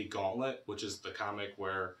Infinity Gauntlet, which is the comic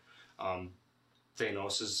where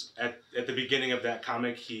Thanos is at the beginning of that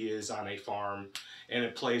comic. He is on a farm, and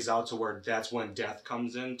it plays out to where that's when death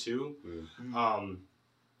comes in too. Mm.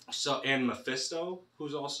 So and Mephisto,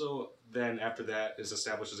 who's also then after that is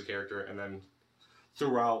established as a character, and then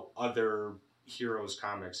throughout other heroes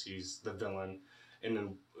comics, he's the villain. And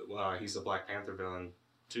then he's a Black Panther villain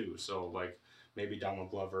too. So like maybe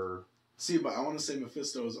Donald Glover. See, but I want to say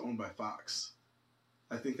Mephisto is owned by Fox.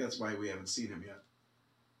 I think that's why we haven't seen him yet.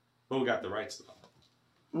 But we got the rights though.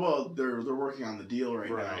 Well, they're working on the deal right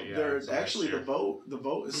now. Right, yeah, They're so actually next the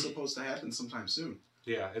vote is supposed to happen sometime soon.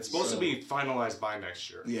 Yeah, it's supposed to be finalized by next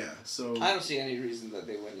year. Yeah, so I don't see any reason that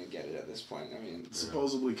they wouldn't get it at this point. I mean,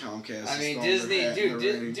 supposedly Comcast. I is mean throwing Disney, their hat in the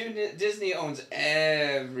ring. dude, Disney owns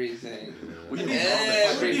everything. We It'd can be, love that. it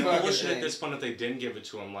would Every be fucking bullshit thing. at this point if they didn't give it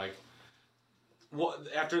to him. Like, what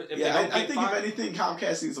after if Yeah, they don't I get think Fox, if anything,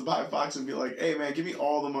 Comcast needs to buy Fox and be like, "Hey, man, give me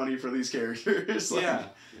all the money for these characters." Like, yeah,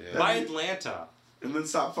 Yeah. buy Atlanta. and then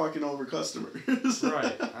stop fucking over customers.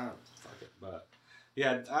 Right. Fuck it, but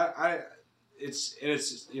yeah,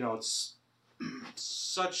 it's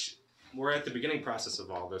such. We're at the beginning process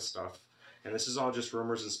of all this stuff, and this is all just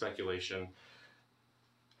rumors and speculation.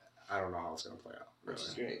 I don't know how it's gonna play out. Which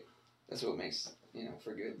is Really. great. That's what makes,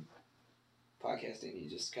 for good podcasting, you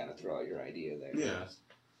just kind of throw out your idea there. Yeah.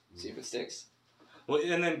 See if it sticks. Well,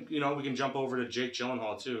 and then we can jump over to Jake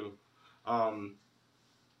Gyllenhaal too. I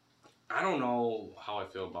don't know how I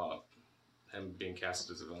feel about him being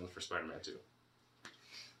casted as a villain for Spider-Man 2.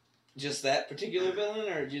 Just that particular villain,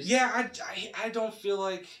 or just Yeah, I don't feel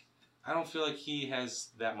like he has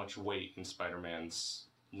that much weight in Spider-Man's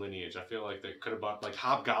lineage. I feel like they could have bought like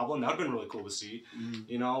Hobgoblin. That'd been really cool to see.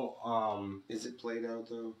 Is it played out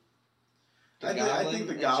though? I think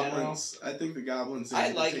the in goblins. I think the goblins. I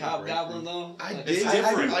need to like take a break Hobgoblin from- though. I Like, did. It's I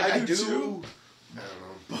different. I do too. too. I don't know.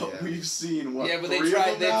 But Yeah. we've seen what? Yeah, but 3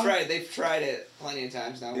 of them now? they've tried it plenty of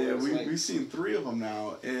times now. Yeah, where it's like, we've seen 3 of them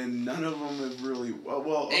now, and none of them have really.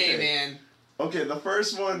 Well, okay. hey man, Okay, the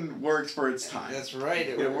first one worked for its time. that's right.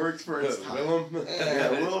 It worked for its time. Willem?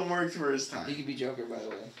 Yeah, Willem worked for his He time. could be Joker, by the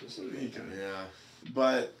way. Just so you know. He could. Yeah.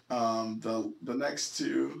 But the next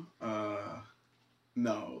 2,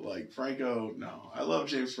 no, like Franco, no. I love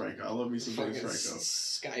James Franco. I love me some James Fucking Franco.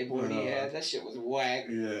 skyboard he had. That shit was whack.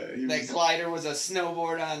 Yeah, he That was, glider was a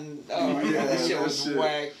snowboard on. Oh my Yeah, god, that shit that was shit.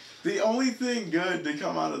 whack. the only thing good to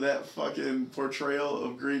come out of that fucking portrayal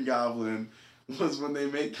of Green Goblin was when they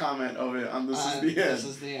make comment of it on This Is the End. This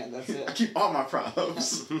is the end. That's I it. keep all my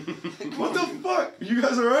props. What the fuck? You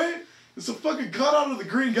guys alright? It's a fucking cutout of the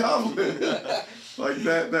Green Goblin. Like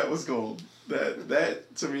that was gold.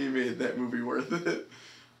 That to me made that movie worth it.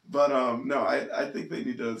 But no, I think they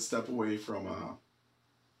need to step away from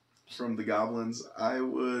the goblins. I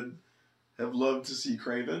would have loved to see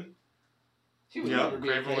Kraven. He would Yeah, never be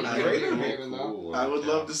a Craven would Craven. be He would be a Craven would be Craven, though. cool. I would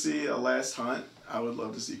love to see a Last Hunt. I would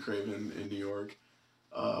love to see Craven in New York,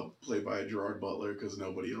 played by Gerard Butler, because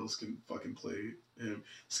nobody else can fucking play him.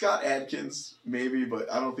 Scott Adkins, maybe, but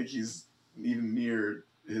I don't think he's even near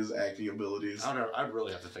his acting abilities. I'd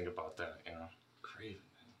really have to think about that, you know. Craven.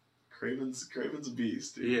 Craven's a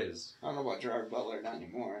beast, dude. He is. I don't know about Gerard Butler, not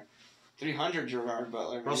anymore. 300 Gerard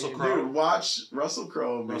Butler. maybe. Russell Crowe. Dude, watch Russell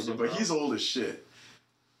Crowe, maybe, Russell but Crowe. he's old as shit.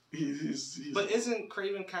 He's But isn't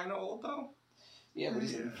Craven kind of old though? Yeah, but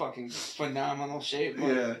he's in Yeah. fucking phenomenal shape.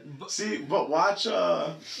 Like, yeah. See, but watch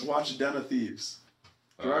Den of Thieves.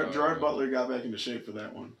 Gerard Butler got back into shape for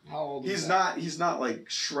that one. How old is He's that? not like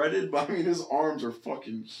shredded, but I mean his arms are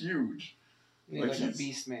fucking huge. He's like like a he's-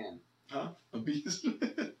 beast man. Huh? A beast.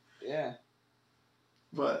 Yeah,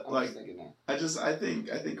 But I'm like just thinking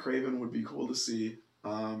that. I think Craven would be cool to see.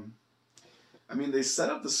 I mean they set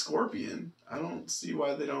up the Scorpion. I don't see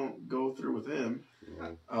why they don't go through with him.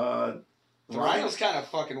 The Rhino's kind of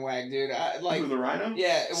fucking whack, dude. Who, the Rhino?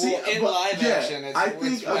 Yeah, well, See, in but- live yeah, action, it's, I it's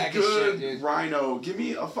think a whack as good shit, dude. Rhino. Give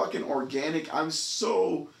me a fucking organic. I'm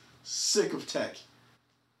so sick of tech.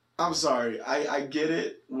 I'm sorry. I get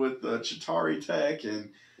it with the Chitauri tech and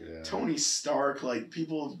Tony Stark. Like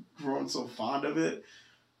people have grown so fond of it,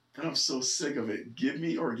 and I'm so sick of it. Give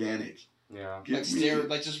me organic. Yeah. Like Give me. steroid,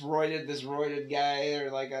 like just roided guy,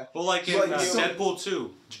 or like a. Well, like in Like, so- Deadpool 2,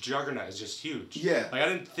 Juggernaut is just huge. Yeah. Like I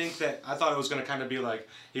didn't think that. I thought it was gonna kind of be like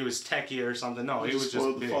he was techie or something. No, he was just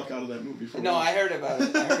spoiled the big. fuck out of that movie. For No, me. I heard about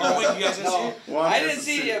it. I heard Oh about wait, you guys didn't see it? Juan I has didn't to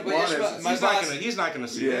see it, but Juan Ishmael- has to my He's see not boss- gonna. He's not gonna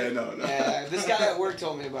see Yeah, it. no. Yeah, this guy at work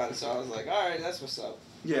told me about it, so I was like, all right, that's what's up.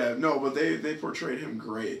 Yeah, no, but they portrayed him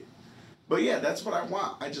great. But yeah, that's what I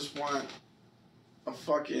want. I just want a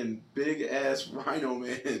fucking big ass Rhino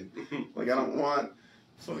man. Like I don't want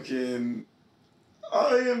fucking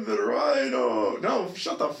I am the Rhino. No,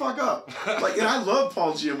 shut the fuck up. Like, and I love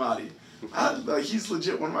Paul Giamatti. He's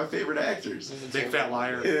legit one of my favorite actors. Big fat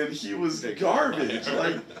liar. And he was garbage.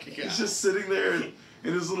 Like he's just sitting there in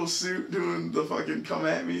his little suit doing the fucking come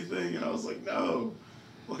at me thing, and I was like, no.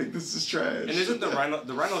 Like this is trash. And isn't the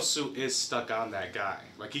Rhino suit is stuck on that guy?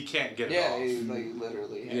 Like he can't get it Yeah, off. he like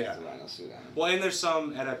literally has Yeah. the Rhino suit on. Well, and there's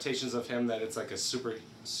some adaptations of him that it's like a super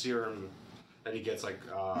serum that he gets like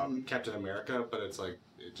Captain America, but it's like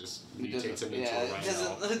it just mutates him into Yeah, a it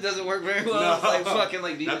Rhino. doesn't work very well. No. It's like fucking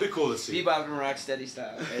like That'd be cool to see. Bebop and Rocksteady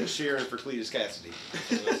style. And Sheeran for Cletus Cassidy.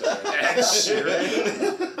 Ed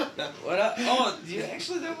Sheeran. What up? Oh, yeah,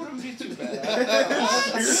 actually, that wouldn't be too bad.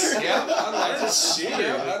 Sheeran? Yeah, I'd watch it. Sheeran.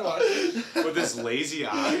 Yeah, I'd watch it. With his lazy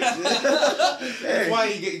eyes. That's Hey,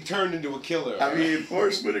 why he turned into a killer. I mean,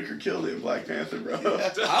 Forrest Whitaker killed it in Black Panther, bro. I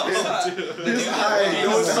was His eye- You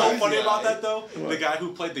know what's so his funny eye. about that though? What? The guy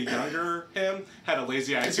who played the younger him had a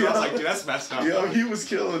lazy eye too. I was like, dude, that's messed up. Yo, he was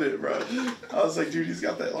killing it, bro. I was like, dude, he's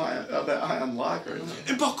got that eye on lock right now.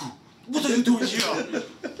 M'Baku, what are you doing here?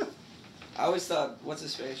 I always thought, what's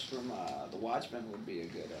his face from The Watchmen would be a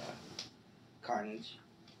good Carnage.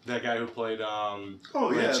 That guy who played Oh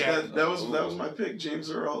Red yeah, Jack- that was my pick. James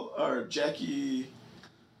Earl or Jackie.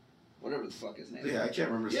 Whatever the fuck his name is. Yeah, I can't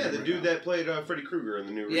remember. His Yeah, name the right dude now. that played Freddy Krueger in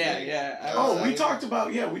the new Yeah, remake. yeah. Oh, we talked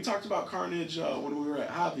about Carnage when we were at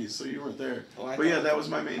Hobbies, so you weren't there. Oh, I But yeah, thought- that was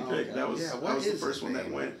my main Oh, pick. okay. That was Yeah, that what was the is first his one that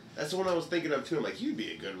name? went. That's the one I was thinking of too. I'm like, you'd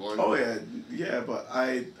be a good one. Oh yeah, but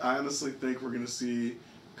I honestly think we're gonna see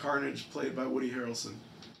Carnage played by Woody Harrelson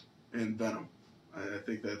in Venom. I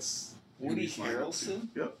think that's Woody Woody's lineup, Harrelson?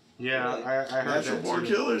 too. Yep. Yeah, I heard Natural that Born too.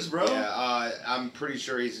 Killers, bro. Yeah, I'm pretty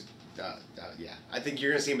sure he's. Yeah, I think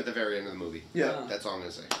you're gonna see him at the very end of the movie. Yeah. Huh. That's all I'm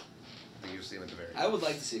gonna say. I think you'll see him at the very end. I would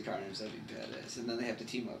like to see Carnage. That'd be badass. And then they have to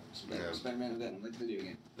team up. Yeah. Spider-Man and Venom, like the video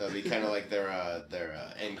game. That'll be kind of like their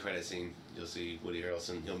end credit scene. You'll see Woody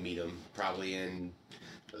Harrelson. You'll meet him probably in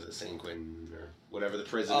San Quentin or whatever the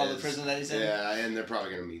prison is. Oh, the prison that he's in? Yeah, and they're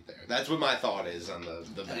probably gonna meet there. That's what my thought is on the And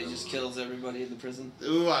he Venom just movie. kills everybody in the prison.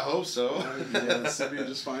 Ooh, I hope so. Yeah, Sylvia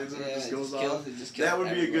just finds him and just he goes kills- off. he just kills That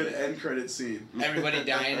would be a good everybody. end credit scene. Everybody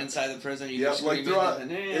dying inside the prison. You Yeah, just like screaming throughout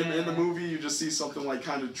and in the movie, you just see something like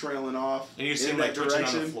kind of trailing off And you see in him like that twitching on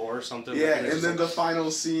direction. the floor or something. Yeah, like, and it's then the just final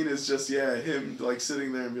scene is just him like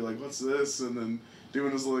sitting there and be like, "What's this?" and then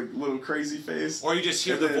doing his like little crazy face. or you just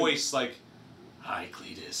hear and the then- voice like, "Hi,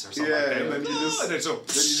 Cletus," or something Yeah, like that. and then you just and then so, then you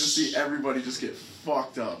just see everybody just get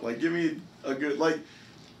fucked up. Like, give me a good like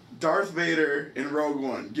Darth Vader in Rogue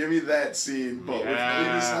One. Give me that scene, but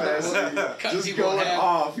Yeah. with Cletus Cutting Cassidy just people in going half.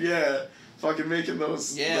 off. Yeah, fucking making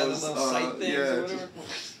those. Yeah, those, the little sight things yeah, or just- whatever.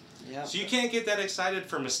 Yeah. So you can't get that excited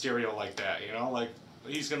for Mysterio like that, you know? Like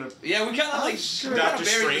he's gonna. Yeah, we kind of like sure. we kinda Doctor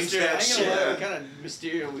buried Strange Mysterio. that I ain't gonna lie, shit. we kind of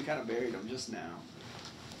Mysterio. We kind of buried him just now.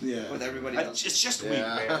 Yeah. with everybody else. It's just weak,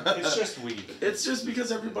 Yeah. man. It's just weak. It's just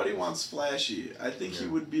because everybody wants flashy. I think he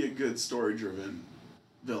would be a good story-driven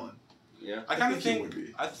villain. Yeah. I kind of think he would think.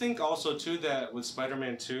 be. I think also too that with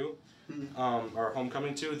Spider-Man 2, or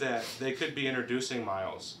Homecoming 2, that they could be introducing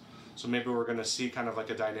Miles. So maybe we're gonna see kind of like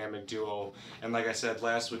a dynamic duo. And like I said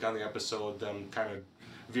last week on the episode, them kind of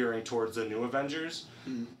veering towards the new Avengers.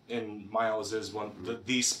 And Miles is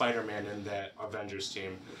the Spider-Man in that Avengers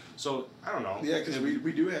team. So I don't know. Yeah, because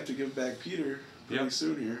we do have to give back Peter pretty Yep.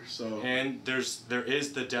 soon here. So. And there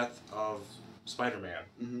is the death of Spider-Man.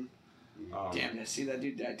 Mhm. Damn, I see that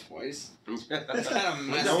dude die twice. No That's kind of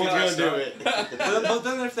messed one's up. gonna do it. but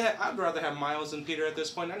then I'd rather have Miles and Peter at this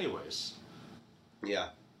point anyways. Yeah.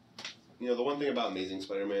 You know, the one thing about Amazing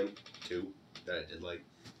Spider-Man 2 that I did like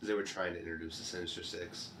is they were trying to introduce the Sinister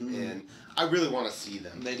Six, and I really want to see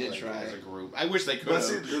them. They did try. as a group. I wish they could But have.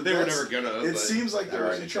 see, They were that's- never gonna. It but seems like they're I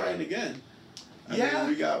wish already they trying tried. again. I Yeah.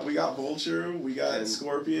 mean, we got Vulture, we got And-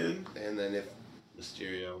 Scorpion. And then if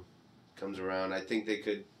Mysterio comes around, I think they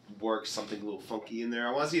could work something a little funky in there.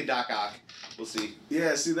 I want to see a Doc Ock. We'll see.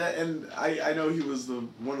 Yeah, see that, and I know he was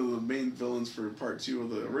one of the main villains for part 2 of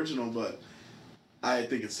the original, but I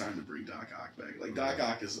think it's time to bring Doc Ock back. Like Doc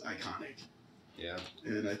Ock is iconic, Yeah.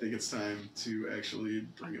 and I think it's time to actually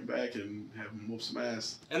bring him back and have him whoop some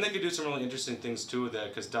ass. And they could do some really interesting things too with that,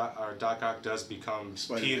 because Doc Ock does become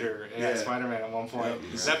Spider-Man. Peter and Yeah. Spider-Man at one point.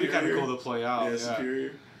 Yeah. That'd be kind of Superior. cool to play out. Yeah, Yeah,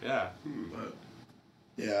 Superior. yeah. But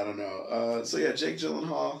yeah, I don't know. So yeah, Jake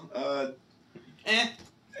Gyllenhaal.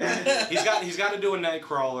 He's got to do a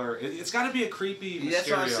Nightcrawler. It's got to be a creepy Mysterio. That's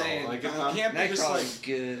what I'm saying. Like Uh-huh. it can't be just like Nightcrawler's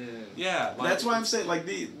good. yeah. Like, That's why I'm saying, like,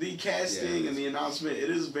 the casting Yeah. and the announcement, it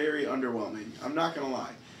is very underwhelming. I'm not gonna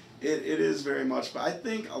lie. It is very much, but I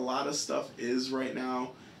think a lot of stuff is right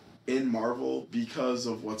now in Marvel because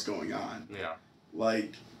of what's going on. Yeah.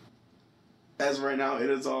 Like, as of right now, it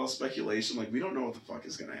is all speculation. Like, we don't know what the fuck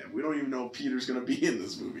is gonna happen. We don't even know if Peter's gonna be in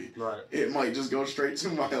this movie. Right. It might just go straight to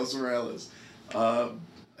Miles Morales.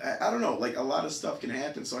 I don't know. Like, a lot of stuff can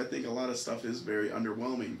happen, so I think a lot of stuff is very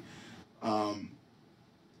underwhelming.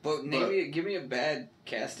 But give me a bad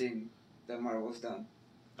casting that Marvel's done.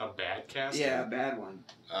 A bad cast. Yeah, a bad one.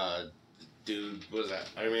 Dude, what was that?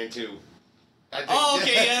 Iron Man 2. I think- Oh,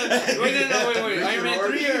 okay, yeah. Wait. Iron Man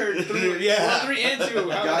 3 or 3? Yeah. Well, 3 and 2.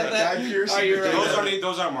 How Guy, about that? Guy Pearce. Oh, you're right.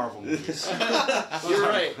 Those are Marvel movies. You're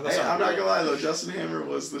right. Hey, I'm not gonna lie though, Justin Hammer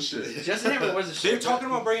was the shit. Justin Hammer was a shit. They're talking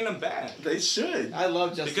about bringing him back They should. I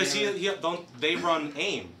love Justin because Hammer. they run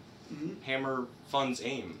AIM. Mhm. Hammer funds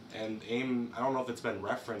AIM, and AIM. I don't know if it's been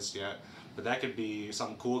referenced yet, but that could be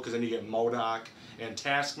something cool because then you get MODOK and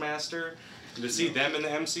Taskmaster. And to see them in the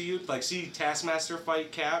MCU, like see Taskmaster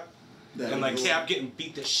fight Cap. That And like was- Cap getting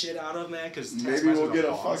beat the shit out of, man, because Maybe we'll get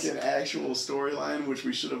a fucking actual storyline, which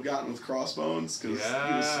we should have gotten with Crossbones, because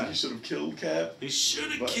Yeah. he should have killed Cap. He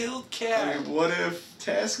should have But- killed I Cap. mean, what if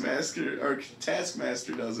Taskmaster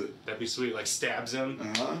does it? That'd be sweet. Like stabs him.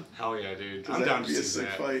 Uh-huh. Hell yeah, dude. 'Cause I'm that down would to be a see sick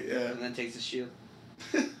that. fight, yeah. And then takes his shield.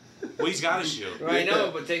 Well, he's got a shield. Right, I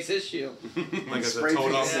know, but takes his shield. Like as a Spray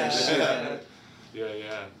totem. paints that shit.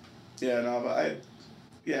 Yeah. Yeah, no, but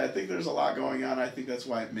I think there's a lot going on. I think that's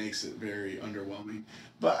why it makes it very underwhelming.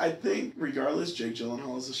 But I think, regardless, Jake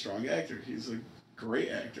Gyllenhaal is a strong actor. He's a great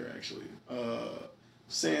actor, actually.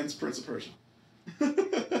 Sans Prince of Persia.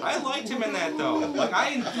 I liked him in that though.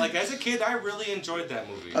 Like as a kid, I really enjoyed that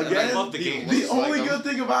movie. And Again, I loved the game. The Looks like only him. good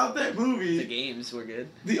thing about that The movie, games were good.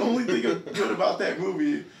 the only thing good about that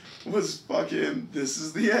movie was fucking This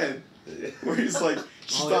Is the End. Where he's like,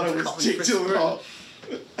 she Oh, thought yeah, it call was me Jake Prince of Gyllenhaal.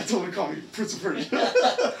 I told him to call me Prince of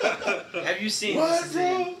Persia. Have you seen What, this?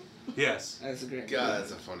 bro? Yes. That's a great God,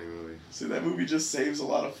 that's a funny movie. See, that movie just saves a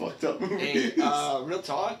lot of fucked up movies. Hey, real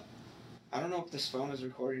talk. I don't know if this phone is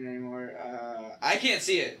recording anymore. I can't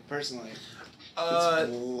see it personally.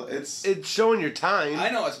 It's It's showing your time. I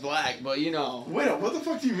know it's black, but you know. wait, what the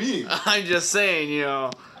fuck do you mean? I'm just saying, you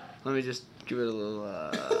know. Let me just give it a little.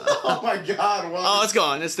 Oh my god, well. Oh, it's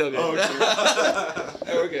gone. It's still good. Oh, okay.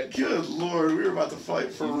 Hey, we're good. Good lord, we were about to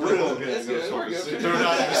fight for real. It's good. We're good. They're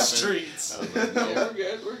not in the streets. Yeah, we're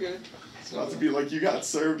good. We're good. It's about to be like you got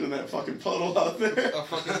served in that fucking puddle out there. A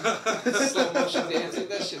fucking slow motion dancing.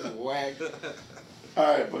 That shit's whack.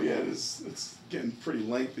 Alright, but yeah, it's getting pretty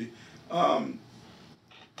lengthy.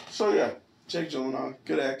 So yeah, Jake Gyllenhaal,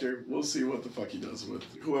 good actor. We'll see what the fuck he does with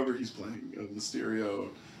whoever he's playing. Mysterio.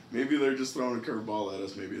 Maybe they're just throwing a curveball at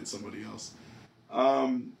us. Maybe it's somebody else.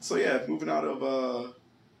 So yeah, moving out of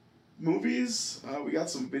movies, we got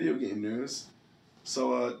some video game news.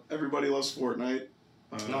 So everybody loves Fortnite.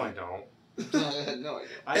 No, I don't. No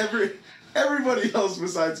idea. Everybody else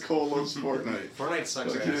besides Cole loves Fortnite. Fortnite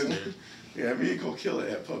sucks ass, Fucking- dude. Yeah, me and Cole kill it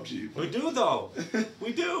at PUBG. We do though.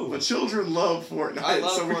 We do. But children love Fortnite, I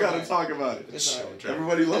love so we gotta Fortnite. talk about it. It's alright.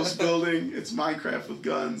 Everybody loves building. It's Minecraft with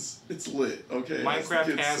guns. It's lit, okay? That's the Minecraft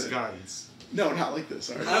kid's has thing. guns. No, not like this,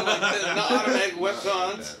 I alright? like the automatic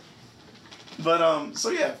weapons. But, so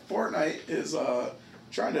yeah, Fortnite is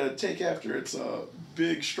trying to take after its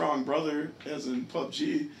big, strong brother, as in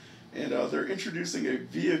PUBG, and they're introducing a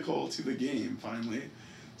vehicle to the game, finally.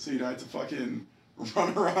 So you don't have to fucking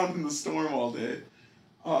run around in the storm all day.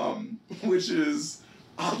 Which is,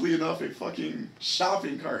 oddly enough, a fucking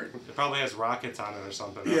shopping cart. It probably has rockets on it or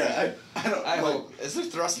something. Yeah, I don't. I like, hope. Is there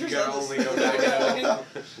thrusters You can on this? only go downhill.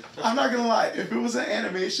 I'm not gonna lie. If it was an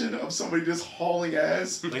animation of somebody just hauling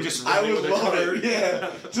ass, Like just I running would with a love cart. it.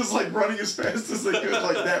 Yeah, just like running as fast as they could.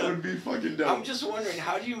 Like that would be fucking dope. I'm just wondering,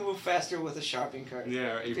 how do you move faster with a shopping cart?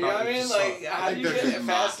 Yeah, You know what I mean? Like, how I do think you they're get just it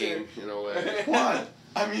faster? mocking in a way. What?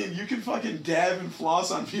 I mean, you can fucking dab and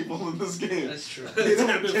floss on people in this game. That's true. They don't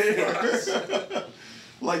Dab and care.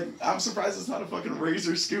 Like, I'm surprised it's not a fucking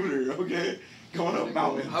Razor scooter, okay? Going up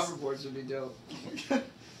mountains. Hoverboards would be dope.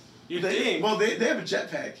 You they think? have a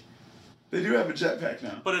jetpack. They do have a jetpack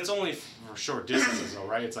now. But it's only for short distances, though,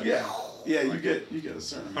 right? It's like Yeah, you get a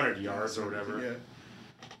certain amount. 100 yards or whatever. Yeah.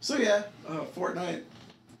 So yeah, Fortnite.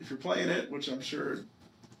 If you're playing it, which I'm sure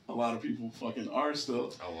a lot of people fucking are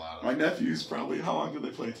still. A lot My nephews probably. How long did they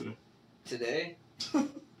play today? Today?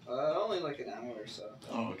 Only like an hour or so.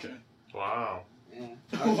 Oh, okay. Wow. Yeah.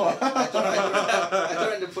 I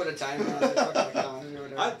threatened to put a timer on the fucking account or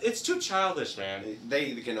whatever. It's too childish, man.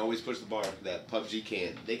 They can always push the bar that PUBG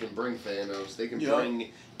can't. They can bring Thanos. They can Yup.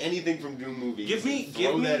 bring anything from Doom movies. Give me- and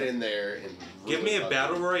give throw me- that in there and Give me ruin a PUBG.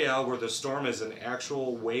 battle royale where the storm is an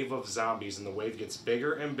actual wave of zombies and the wave gets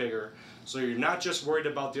bigger and bigger. So you're not just worried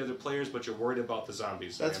about the other players, but you're worried about the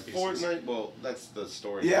zombies. and That's NPCs. Fortnite. Well, that's the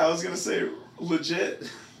story. Yeah, I was gonna say legit.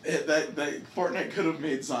 That Fortnite could have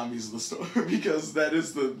made zombies the story because that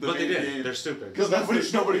is the But they main did. game. They're stupid. Because That's the nobody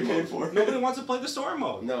story paid for it. Nobody wants to play the story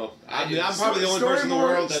mode. No, I I mean, do. I'm probably the only Story person in the mode-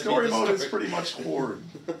 world that story beat the mode is story. pretty much Horde.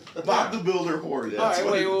 Bob the Builder Horde. Yeah. That's Alright,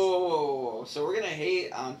 what wait, it is. whoa. So we're gonna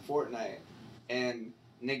hate on Fortnite and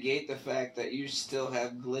negate the fact that you still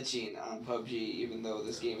have glitching on PUBG, even though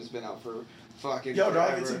this game has been out for fucking Yo, forever.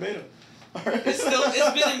 dog, it's in beta. Alright? It's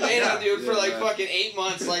been in beta, Yeah, dude, for yeah, like man. fucking 8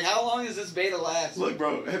 months. Like, how long does this beta last? Look,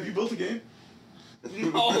 bro, have you built a game? No,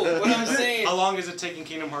 what I'm saying. How long is it taking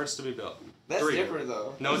Kingdom Hearts to be built? That's 3. different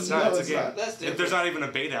though. No, it's No, not. it's It's a game. not. That's If different. there's not even a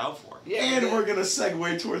beta out for it. Yeah, And but we're gonna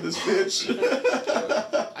segue toward this bitch.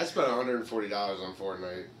 I spent $140 on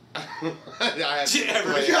Fortnite. I had to Yeah,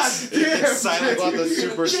 play it. God damn! It's silent. I bought the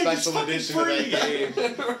super Jake, it's special fucking edition of that free.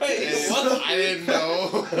 game. right. And What? I didn't know.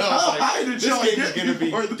 I was How like, high did this y'all game's get gonna be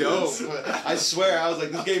before dope. this? I swear, I was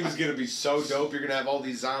like, this game is gonna be so dope. You're gonna have all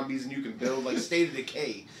these zombies and you can build like State of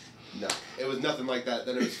Decay. No, it was nothing like that.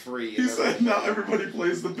 Then it was free. He and said everything. now everybody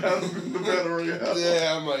plays the battle royale.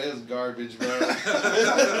 Yeah, I'm like, it's garbage, bro.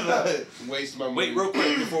 Waste my money. Wait, real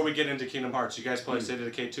quick before we get into Kingdom Hearts, you guys play State of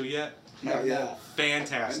Decay 2 yet? Not yet.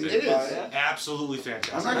 Fantastic. It is. Yeah. Absolutely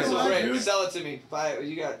fantastic. I'm not Alright, gonna so lie, Ray, dude. sell it to me. Buy it.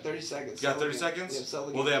 You got 30 seconds. You got Sell 30 it. seconds? Yeah, sell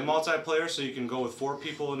the Well, game. they have multiplayer, so you can go with 4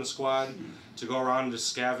 people in a squad to go around and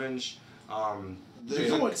just scavenge. You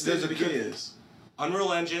know what State There's of a Decay good- is?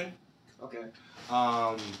 Unreal Engine. Okay.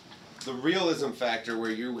 The realism factor where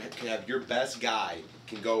you can have your best guy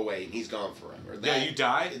can go away and he's gone forever. Yeah, you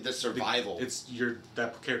die. The survival. It's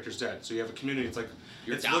that character's dead. So you have a community. It's like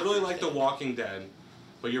Your it's literally doctor's like The dead. Walking Dead,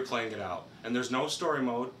 but you're playing it out. And there's no story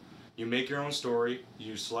mode. You make your own story.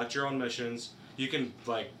 You select your own missions. You can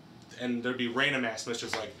and there'd be random ass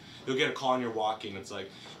missions like you'll get a call on your walking. It's like,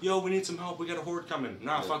 yo, we need some help. We got a horde coming.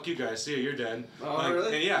 Nah, Yeah. fuck you guys. See ya, you're dead. Oh,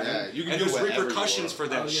 really? And Yeah, and, you can and do there's whatever you repercussions want. for I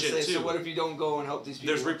that was gonna shit say, too. so what if you don't go and help these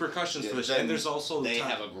people? There's repercussions for this, then and there's also they time-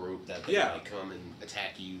 have a group that they Yeah. might come and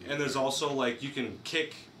attack you. And there's also like you can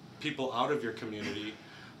kick people out of your community,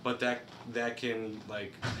 but that can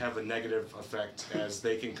like have a negative effect as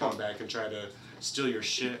they can come back and try to steal your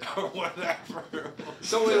shit or whatever.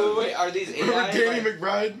 So wait. Are these AI? Remember Danny like,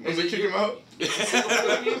 McBride when is they it kick you- him out?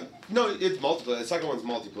 single-player game? No, it's multiplayer. The second one's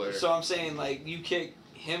multiplayer. So I'm saying like you kick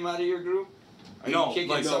him out of your group? Are No, you kicking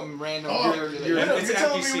like- some random Oh, character that- you're- You're It's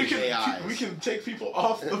telling me NPC AIs. we can take people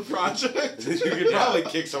off the project? you could probably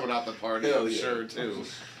kick someone out the party, Hell I'm yeah. sure, too.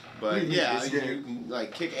 But We need yeah, this you game. can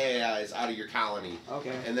like kick AIs out of your colony,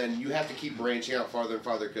 Okay. and then you have to keep branching out farther and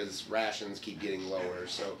farther because rations keep getting lower.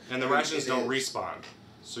 So And the I mean, rations it don't is. respawn.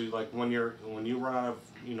 So you, like when you run out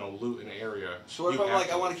of loot in an area, So what if you I'm have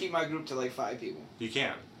like, I want to keep my group to like 5 people? You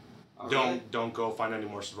can. don't go find any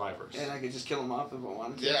more survivors. And I could just kill him off if I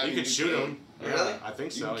wanted to. Yeah, I You mean, could shoot him. Really? Yeah, I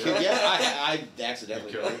think so. Yeah, I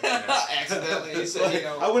accidentally You killed killed him. him. Accidentally, he said, you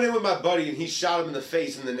know. I went in with my buddy and he shot him in the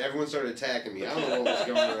face and then everyone started attacking me. I don't know what was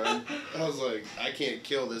going on. I was like, I can't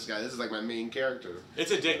kill this guy. This is like my main character.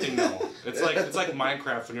 It's addicting though. It's like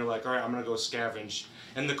Minecraft when you're like, all right, I'm gonna go scavenge,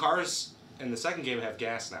 and the cars in the second game have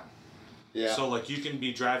gas now. Yeah. So like you can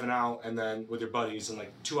be driving out and then with your buddies, and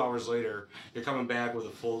like 2 hours later, you're coming back with a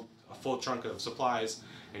full trunk of supplies,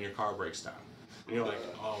 and your car breaks down. And you're like,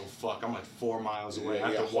 oh fuck, I'm like 4 miles away. Yeah, I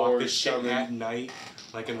have yeah, to walk hordes this shit coming. at night,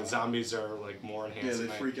 like, and the zombies are like more enhanced. Yeah, at they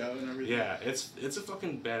night. freak out and everything. Yeah, it's a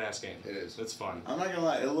fucking badass game. It is. It's fun. I'm not gonna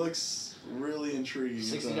lie, it looks really intriguing.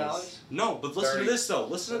 It does. $60? No, but listen 30. to this though.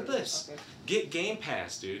 Listen to this. Okay. Get Game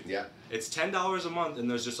Pass, dude. Yeah. It's $10 a month, and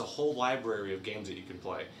there's just a whole library of games that you can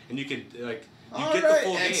play, and you can like you All get right, the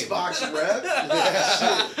full game. Xbox rep.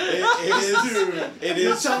 It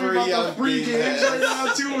You're is telling me free about on the free Game games Pass. right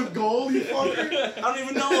now too with gold, you fucker. I don't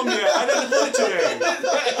even know them yet. I didn't play today.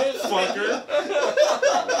 Fucker.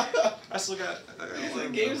 I still got.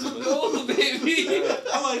 Games with gold, baby.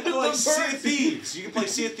 I like The Sea of perks. Thieves. You can play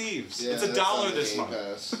Sea of Thieves. Yeah, it's that's $1 on this Game month.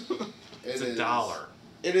 Pass. It's It is. $1.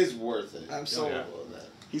 It is worth it. I'm sold. Yeah. on that.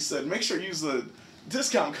 He said, make sure you use the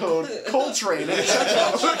discount code Coltrane at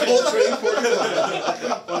checkout. Coltrane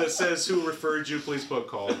 45. When it says who referred you, please put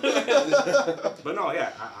call. But no,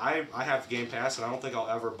 yeah, I have Game Pass, and I don't think I'll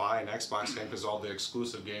ever buy an Xbox game because all the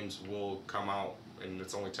exclusive games will come out, and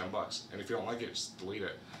it's only $10. And if you don't like it, just delete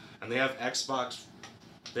it. And they have Xbox.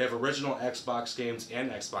 They have original Xbox games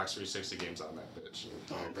and Xbox 360 games on that bitch.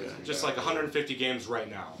 Okay. Just like 150 games right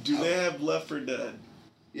now. Do they have Left 4 Dead?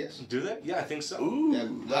 Yes. Do they? Yeah, I think so. Ooh. Yeah, How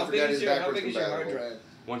Left 4 big Dead is is your backwards hard compatible. drive?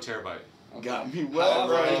 1 terabyte. Okay. Got me How wet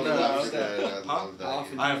often right do you now. lose that? I love that. How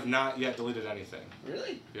often I have not yet deleted anything.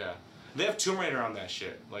 Really? Yeah. They have Tomb Raider on that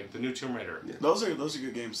shit. Like the new Tomb Raider. Yeah. Those are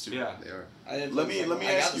good games too. Yeah. They are. I didn't Let play me the let me second one.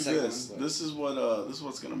 I got ask the you second this. one, but- This is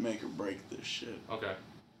what's gonna make or break this shit. Okay.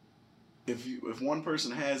 If one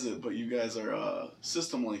person has it but you guys are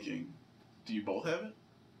system linking, do you both have it?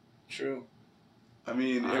 True. I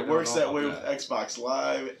mean, I it don't works know that about way that. with Xbox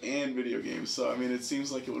Live and video games. So I mean, it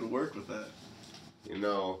seems like it would work with that. You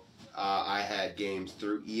know, I had games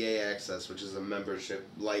through EA Access, which is a membership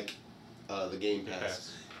like the Game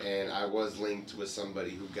Pass, and I was linked with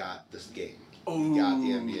somebody who got this game. He got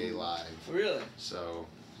the NBA Live. Really? So.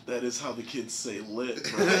 That is how the kids say lit.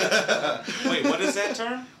 Bro. Wait, what is that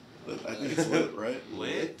term? I think it's lit, right?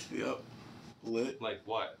 Lit? Yep. Lit. Like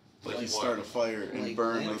what? Like you what? start a fire and Like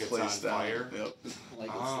burn lit? the Like it's place on down. fire? Yep. Like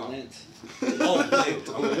Oh. it's Oh, lit.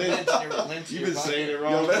 Okay. lint. Lint in You've your been pocket. saying it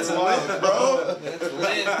wrong. Yo, that's for a lit, while. bro. That's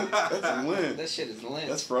lint. That's lit. That shit is lint.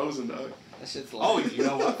 That's frozen, dog. That shit's lint. Oh, you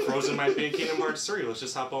know what? Frozen might be in Kingdom Hearts 3. Let's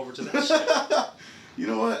just hop over to that shit. You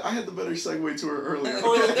know what? I had the better segue to her earlier.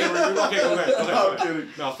 Oh, okay, go ahead. No, I'm kidding.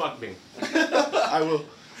 No, fuck me. I will.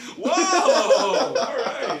 Whoa!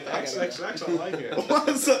 Alright. XXX, I like it.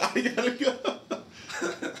 What's up? I gotta go.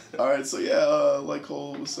 Alright, so yeah, like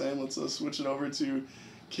Cole was saying, let's switch it over to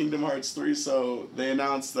Kingdom Hearts 3. So they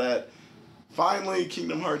announced that finally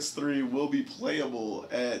Kingdom Hearts 3 will be playable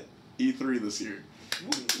at E3 this year.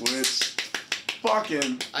 Which,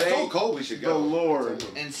 fucking, I told Cole we should the go. Lord.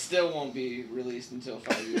 And still won't be released until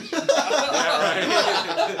 5 years from now.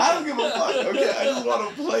 I don't give a fuck, okay? I just want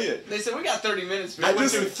to play it. They said we got 30 minutes for I you.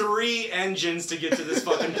 went just- through 3 engines to get to this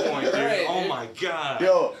fucking point, dude. Right, Oh dude. my god.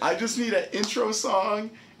 Yo, I just need an intro song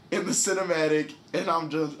in the cinematic, and I'm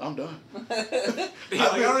done. Yeah, like,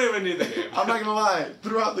 I don't even need the game. I'm not gonna lie.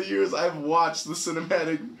 Throughout the years, I've watched the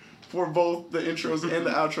cinematic for both the intros and the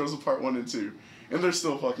outros of part 1 and 2, and they're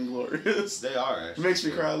still fucking glorious. They are. It Actually. makes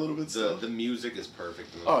me cry a little bit. Still. The music is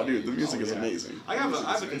perfect. in Oh, the dude, the music Oh, is yeah. amazing. I The have music a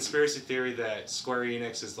is amazing. conspiracy theory that Square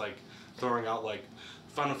Enix is like throwing out like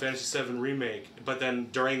Final Fantasy VII Remake, but then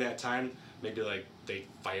during that time, maybe like they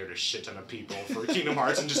fired a shit ton of people for Kingdom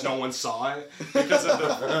Hearts and just no one saw it because of the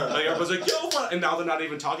like everyone's like yo, and now they're not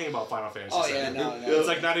even talking about Final Fantasy. Oh VII. yeah, no. It's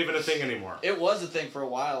like not even a thing anymore. It was a thing for a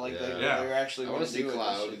while. Like they Yeah. were actually I going want to to see do it.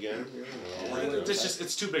 Cloud again.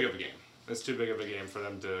 It's too big of a game. It's too big of a game for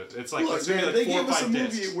them to. It's like Look, it's gonna man, be they like 4 or gave us a 5 movie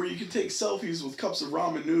discs. where you could take selfies with cups of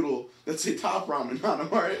ramen noodle that say top ramen on them,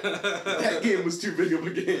 alright? That game was too big of a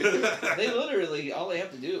game. They literally all they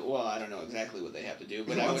have to do. Well, I don't know exactly what they have to do,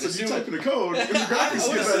 but I would Once you assume type in a code, and the graphics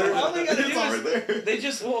would get assume better. all they gotta It's do all is- right there. they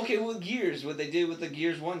just with Gears, what they did with the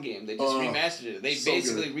Gears 1 game, they just remastered it. They so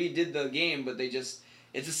basically redid the game, but they just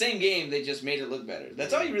It's the same game. They just made it look better.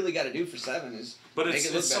 That's all you really got to do for 7 is But make it's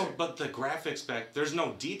it look so. better. But the graphics back, there's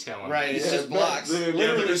no detail on Right, it. it's just blocks. They're Yeah, but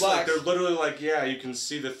literally it's like, blocks. they're literally like, yeah, you can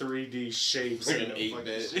see the 3D shapes. Like and an it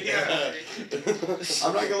 8-bit. fucking- Yeah.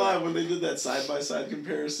 I'm not gonna lie, when they did that side-by-side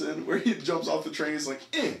comparison where he jumps off the train, he's like,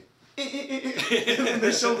 and then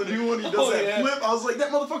they show the new one, he does Oh, that yeah. flip. I was like, that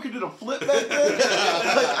motherfucker did a flip back then?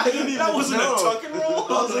 Like, I didn't even That wasn't know. a tuck and roll.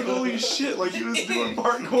 I was like, holy shit, like he was doing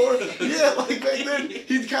parkour. Yeah, like back then,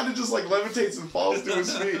 he kind of just like levitates and falls to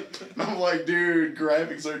his feet. And I'm like, dude,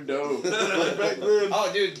 graphics are dope. Like back then, Oh,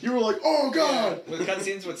 dude. you were like, oh god. Yeah, with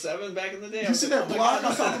cutscenes with 7 back in the day. I You was see like, that oh my block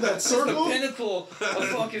God, on top of that that's circle? the pinnacle of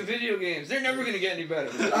fucking video games. They're never gonna get any better.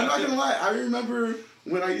 I'm not gonna lie, I remember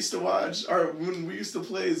when I used to watch, or when we used to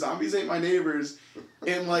play Zombies Ain't My Neighbors,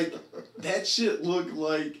 and like, that shit looked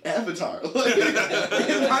like Avatar. Like,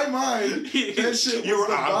 in my mind, that shit You was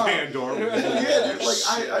were the on bomb. Pandora. Yeah, dude,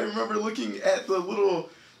 like, I remember looking at the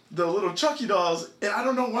little Chucky dolls, and I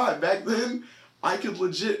don't know why, back then, I could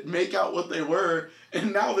legit make out what they were,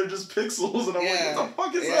 and now they're just pixels, and I'm like, what the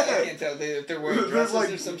fuck is yeah, that? I can't tell if they're wearing They're dresses like,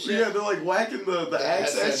 or some shit. yeah, they're like whacking the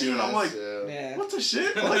axe at you, and I'm like, Yeah. what the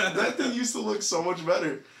shit? Like, that thing used to look so much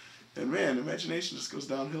better. And man, imagination just goes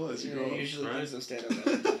downhill as you Yeah, grow up. usually Right. things don't stand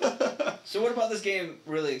up. So what about this game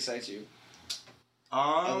really excites you?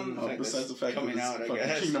 Um, In fact, Besides the that's fact that coming it's out, I fucking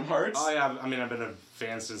guess. Kingdom Hearts. oh yeah, I mean I've been a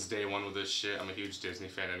fan since day one with this shit. I'm a huge Disney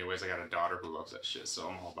fan anyways. I got a daughter who loves that shit, so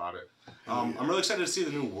I'm all about it. I'm really excited to see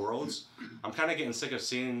the new worlds. I'm kind of getting sick of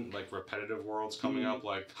seeing like repetitive worlds coming up.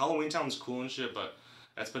 Like Halloween Town's cool and shit, but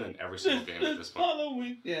that's been in every single game at this point.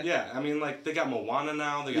 Halloween. Yeah. Yeah, I mean like they got Moana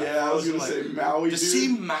now. They got Yeah, I was Frozen, gonna like, say Maui, to dude. see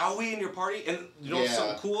Maui in your party, and you know what's Yeah.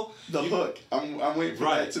 something cool? the hook. I'm waiting for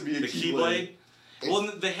that to be a the Keyblade.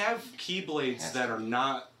 Well, they have Keyblades that are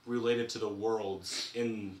not related to the worlds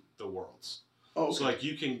in the worlds. Oh, okay. So like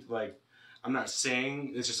you can like, I'm not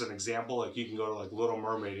saying it's just an example. Like you can go to like Little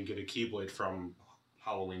Mermaid and get a Keyblade from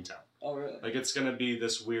Halloween Town. Oh really? Like it's gonna be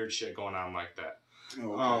this weird shit going on like that.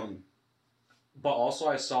 Oh, okay. But also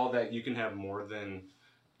I saw that you can have more than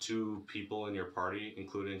 2 people in your party,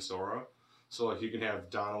 including Sora. So like you can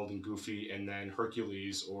have Donald and Goofy, and then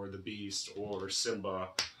Hercules or the Beast or Simba.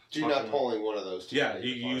 You're not pulling one of those two. Yeah, in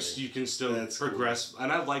your you party. can still That's progress,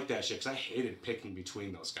 and I like that shit because I hated picking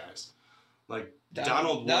between those guys. Like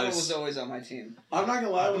Donald was was always on my team. I'm not gonna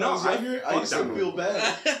lie, when No, I was younger, I fuck used to Donald. feel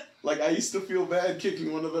bad. Like, I used to feel bad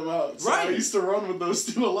kicking one of them out. So I Right. used to run with those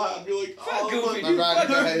two a lot. I'd be like, Fuck oh, Goofy, look, dude. Fuck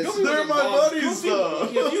they're, Goofy. they're my buddies, Goofy, though.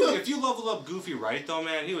 if you level up Goofy right though,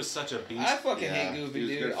 man, he was such a beast. I fucking Yeah, hate he Goofy, was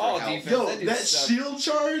dude. good for All health. defense. Yo, dude that sucked. shield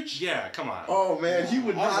charge? Yeah, come on. Oh, man, he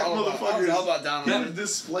would I was knock all about- I was motherfuckers. all about He Donald. would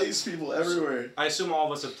displace people everywhere. I assume all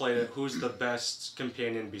of us have played it. Who's the best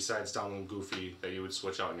companion besides Donald and Goofy that you would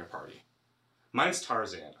switch out in your party? Mine's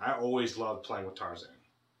Tarzan. I always loved playing with Tarzan.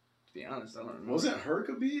 To be honest, I don't remember. Wasn't Herc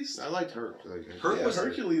a beast? I liked Herc. Herc Yeah, was-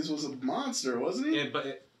 Hercules was a monster, wasn't he? Yeah,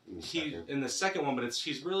 but he in the second one, but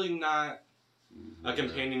he's really not a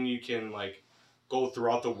companion you can like go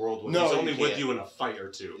throughout the world with. No, He's you only with can't. you in a fight or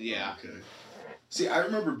two. Yeah. Okay. See, I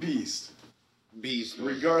remember Beast. Beast.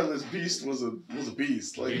 Regardless, Beast was a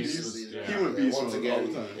beast. Like Beast Beast, was- yeah. he went Beast once mode all the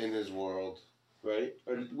again time. in his world, right?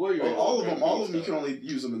 Or were you? Well, all of them Beast, you can only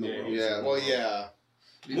use them in the Yeah, world. Yeah. Well, yeah.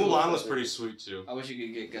 Mulan was pretty sweet too. I wish you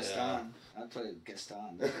could get Gaston. I'd play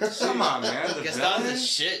Gaston. Come on, man. The Gaston's villain? a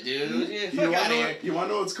shit, dude. Yeah, You fuck wanna out of know here. what- You want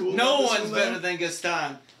to know what's cool? No about this one's one, better though? than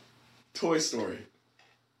Gaston. Toy Story.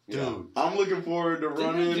 Dude. I'm looking forward to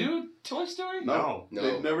running. Dude, Toy Story? No, No.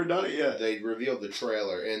 they've never done it yet. They revealed the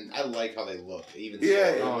trailer, and I like how they look. Even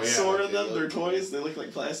Yeah, Sora. Oh, yeah. Sora They them, look they're cool. toys. They look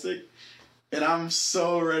like plastic. And I'm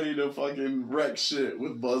so ready to fucking wreck shit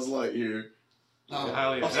with Buzz Lightyear. Oh.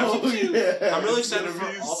 Hell yeah. Oh, yeah. I'm really It's excited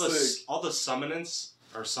gonna for be sick. all the summons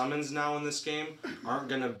or summons now in this game aren't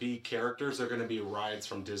gonna be characters. They're gonna be rides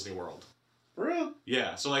from Disney World. For real?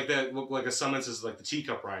 Yeah, so like that look like a summons is like the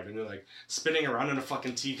teacup ride, and you're like spinning around in a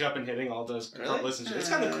fucking teacup and hitting all those Really? cutlass and shit. It's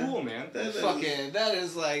kind of cool, man. Fucking, that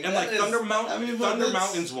is like. And that like is- Thunder Mountain, I mean, but Thunder that's-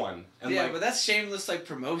 Mountain's one. And yeah, like, but that's shameless like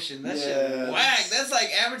promotion. That Yeah. shit whack. That's like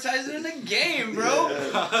advertising in a game, bro.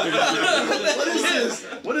 Yeah. What is this?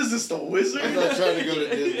 What is this, the wizard? I'm not trying to go to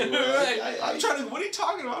Disney World. Right. I'm trying to. What are you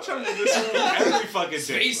talking about? I'm trying to do this every fucking day.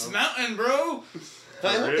 Space bro. Mountain, bro. I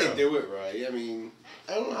hope real. they do it right. I mean,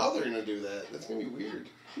 I don't know how they're gonna do that. That's gonna be weird.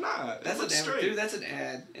 Nah, That's a looks damn straight. dude. That's an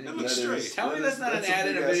ad. in a It game. looks That straight. is- Tell me that that's is- not an that's a ad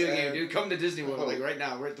in a big-ass video ad. game, dude. Come to Disney World, like right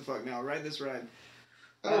now, right the fuck now, ride this ride.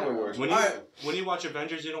 I don't know where. When you Alright. when you watch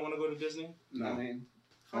Avengers, you don't want to go to Disney. No, I mean,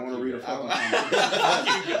 I want to read a fucking I-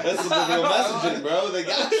 comic. That's the real messaging, bro. They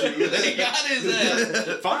got you. they got his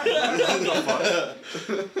ass. Fine. I don't give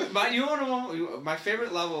a fuck. My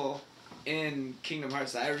favorite level in Kingdom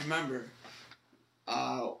Hearts that I remember.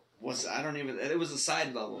 It was a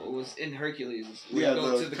side level. It was in Hercules. Where you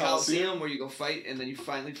go to the Coliseum where you go fight, and then you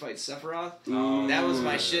finally fight Sephiroth. That was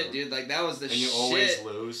my shit, dude. Like, that was the shit. And you always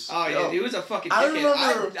lose. Oh, yeah, he was a fucking I dickhead.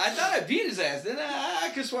 remember- I thought I beat his ass, didn't I? I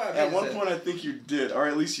could swear I beat At his one ass. point, I think you did, or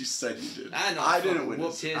at least you said you did. I know. I fucking didn't witness.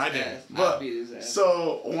 whooped his I didn't. ass. But- I beat his ass.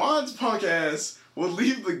 So Juan's punk ass would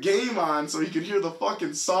leave the game on so he could hear the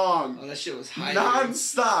fucking song Oh, that shit was high.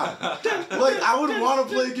 non-stop. Like, I would want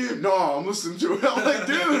to play a game. No, I'm listening to it. I'm like,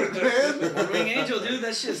 dude, man. Ring Angel, dude,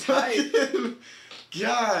 that shit's hype. Fucking-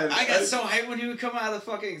 God. I got so hyped when he would come out of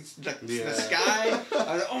the fucking the sky. I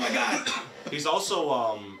was like, oh my god. He's also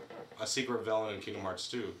a secret villain in Kingdom Hearts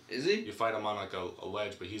 2. Is he? You fight him on like a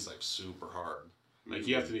ledge, but he's like super hard. Like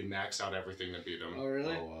you have to be max out everything to beat him. Oh,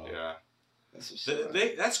 really? Oh, wow. Yeah. That's what's up.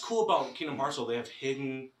 That's cool about Kingdom Hearts. Though they have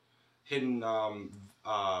hidden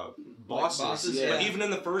bosses. bosses, Like, yeah. even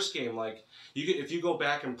in the first game, like if you go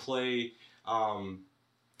back and play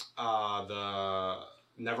the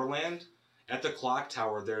Neverland. At the clock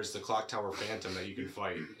tower, there's the clock tower phantom that you can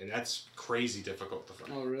fight, and that's crazy difficult to fight.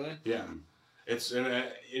 Oh, really? Yeah, it's and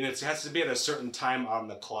it has to be at a certain time on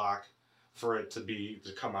the clock for it to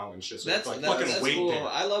come out and shit. So That's, it's like that's fucking wait cool. there.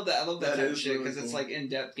 I love that. I love that That type of is shit really because it's cool. like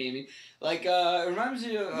in-depth gaming. Like it reminds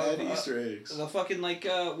me of Mad Easter eggs. the fucking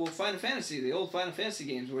Final Fantasy, the old Final Fantasy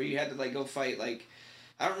games where you had to like go fight like.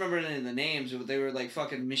 I don't remember any of the names, but they were like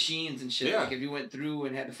fucking machines and shit. Yeah. Like if you went through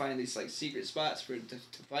and had to find these like secret spots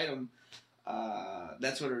to fight them,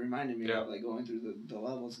 that's what it reminded me of, like going through the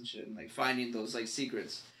levels and shit and like finding those like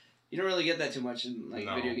secrets. You don't really get that too much in like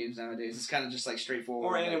No. video games nowadays. It's kind of just like straightforward.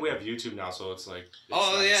 Or like, and we have YouTube now, so it's like.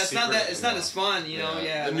 it's not that. It's secret, not as fun, you know.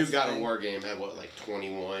 Yeah. The new that's God of thing. War game had what, like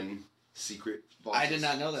 21 secret bosses? I did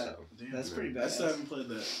not know that. So, Damn, That's man. pretty I still badass. haven't played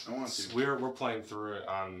that. I want to. We're playing through it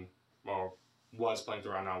on was playing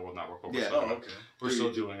through it on World Network, but Yeah. Oh, okay. we're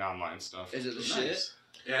still doing online stuff. Is it the Nice. shit?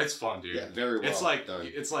 Yeah, it's fun, dude. yeah, very well It's like done.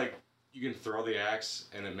 you can throw the axe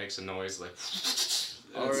and it makes a noise like.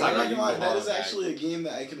 Oh, It's really? I'm like- not gonna lie, that love is that. actually a game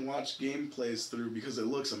that I can watch gameplays through because it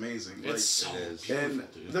looks amazing. It's so It is. beautiful,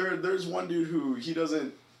 And dude. there's one dude who he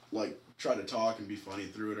doesn't like try to talk and be funny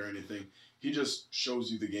through it or anything. He just shows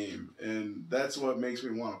you the game, and that's what makes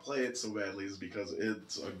me want to play it so badly is because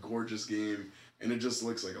it's a gorgeous game and it just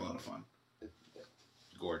looks like a lot of fun.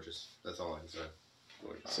 Gorgeous. That's all I can say.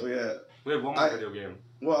 Gorgeous. So yeah, We had one more video game.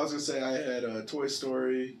 well I was gonna say I had Toy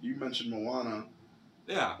Story. You mentioned Moana.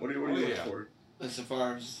 Yeah. What are you looking for? As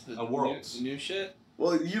far as the Worlds. new shit.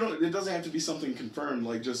 Well, you don't. It doesn't have to be something confirmed.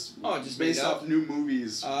 Like just Just based made up? off new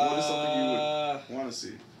movies. What is something you would want to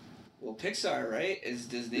see? Well, Pixar, right? Is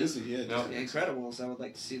Disney. Disney, yeah. No. The Disney. Incredibles. I would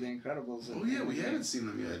like to see the Incredibles. Oh yeah, we haven't seen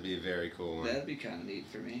them yet. That'd be a very cool one. That'd be kind of neat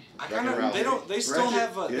for me. I Wreck-It kind of. Ralph. They don't. They still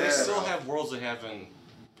Wreck-It- have. They yeah. still have worlds they haven't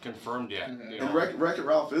confirmed yet. Okay. You And know? Wreck-It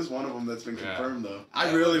Ralph is one of them that's been Yeah. confirmed though.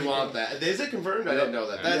 I really want that. Is it confirmed? I didn't know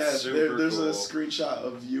that. That's yeah, super there's cool. a screenshot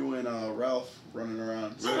of you and Ralph running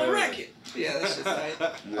around. I'm gonna wreck it. Yeah, that's just right.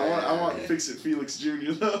 I want Fix It Felix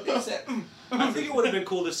Jr. though. Except, I think it would have been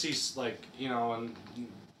cool to see, like, you know, and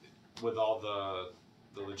with all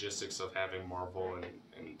the logistics of having Marvel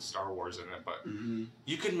and Star Wars in it, but Mhm.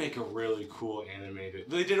 you could make a really cool animated.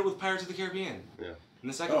 They did it with Pirates of the Caribbean. Yeah. In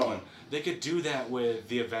the second Oh. one, they could do that with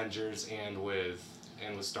the Avengers and with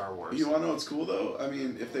Star Wars. You want to know what's cool though? I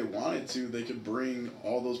mean, if they wanted to, they could bring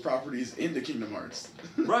all those properties into Kingdom Hearts.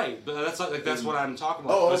 Right, but that's what I'm talking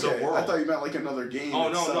about. Oh, as okay. a world. I thought you meant like another game.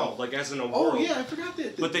 Oh no, itself. like as in a Oh world. yeah, I forgot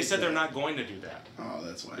that. But they did said they're that. not going to do that Oh,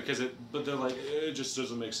 that's why. because but they're like it just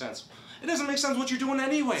doesn't make sense. It doesn't make sense what you're doing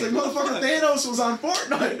anyway. It's like motherfucker Thanos was on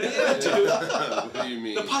Fortnite. Yeah, dude. What do you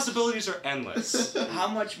mean? The possibilities are endless. how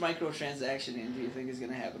much microtransaction do you think is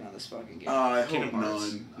gonna happen on this fucking game? I hope Kingdom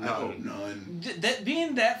Hearts. none. I None. hope none. That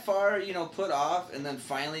being that far, put off and then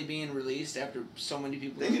finally being released after so many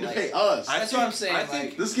people. They need to like, pay us. That's what I'm saying. I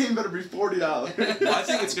think, This game better be $40. I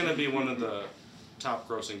think it's gonna be one of the top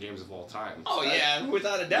grossing games of all time. Oh yeah,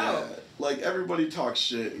 without a doubt. Yeah, like everybody talks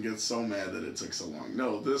shit and gets so mad that it took so long.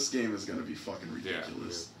 No, this game is gonna be fucking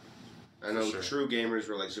ridiculous. I know Sure. true gamers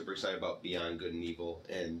were like super excited about Beyond Good and Evil,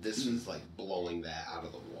 and this Mm-hmm. is like blowing that out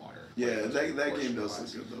of the water. Yeah, Like, that game does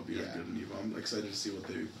look proportion-wise. good though. Beyond Yeah. Good and Evil. I'm excited to see what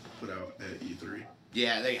they put out at E3.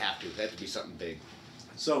 Yeah, they have to. They have to be something big.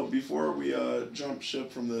 So before we jump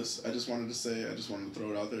ship from this, I just wanted to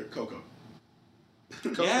throw it out there. Coco.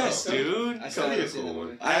 Yes, dude. I still Could be haven't a seen cool that one.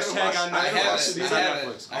 movie. I haven't Hashtag watched- on I haven't haven't. watched it It's I on haven't.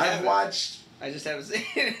 Netflix. I I've haven't. watched I just haven't seen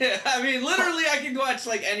it. I mean, literally, I can watch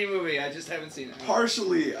like any movie. I just haven't seen it.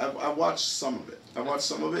 partially. I watched some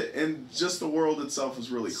of it. And just the world itself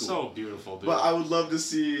was really cool. So beautiful, dude. But I would love to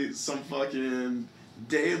see some fucking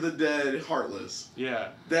Day of the Dead Heartless. Yeah.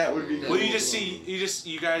 That would be cool. Well, you guys,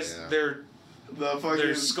 Yeah. the fucking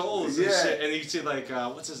their skulls and yeah. shit, and you see like,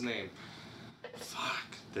 what's his name?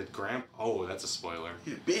 Fuck. The Oh, that's a spoiler.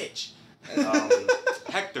 Yeah, bitch.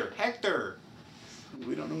 Hector.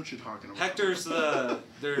 We don't know what you're talking about. Hector's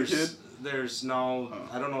kid? there's no,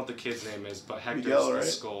 I don't know what the kid's name is, but Hector's Miguel, the right?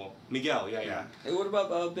 skull. Miguel, yeah. Hey, what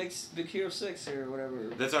about Big Hero 6 or whatever?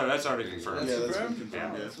 That's already confirmed. Yeah, that's confirmed? been confirmed.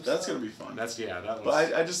 Yeah. Yeah. That's what's That's up. gonna be fun. That one's.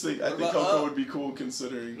 But I just think What about Coco Up? would be cool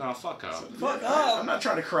considering. No, fuck up. Fuck Yeah, up. I'm not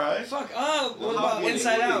trying to cry. Fuck up! What Well, about how-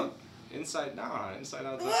 Inside what- Out? Inside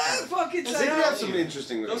Out. What? Fuck They Inside have Out! some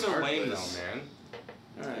interesting. Those are looking lame though, Heartless. man.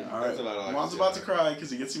 Alright. All right. That's about all I Juan's can about say. to cry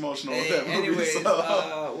because he gets emotional with Hey, that movie. anyways,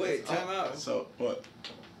 So, wait, time out. so what?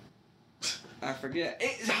 I forget.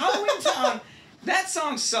 Hey, Halloween Town, that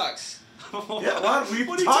song sucks. Yeah, what? We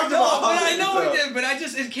What are you talked talking about No, but I Halloween know Town. it did,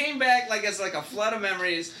 but it came back like as like a flood of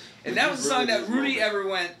memories. And that was a song that Rudy ever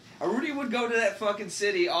went. Rudy would go to that fucking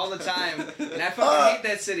city all the time, and I fucking hate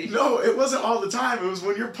that city. No, it wasn't all the time. It was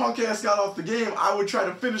when your punk ass got off the game, I would try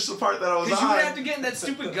to finish the part that I was Because you on. would have to get in that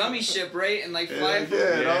stupid gummy ship, right? And like fly Yeah, from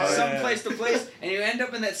yeah, no, some yeah. place to place, and you end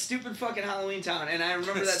up in that stupid fucking Halloween Town. And I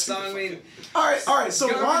remember that song. I mean, All right. So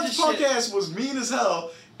Garbage Juan's as punk shit. ass was mean as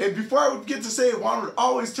hell, and before I would get to say it, Juan would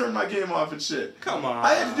always turn my game off and shit. Come on.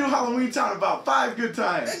 I had to do Halloween Town about 5 good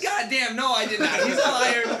times. goddamn, no, I did not. He's a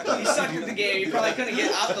liar. He sucked at the game. He probably couldn't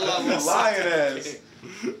get out the You level. lying ass.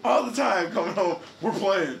 All the time coming home, we're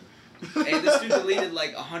playing. Hey, this dude deleted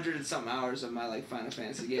like 100 and something hours of my like Final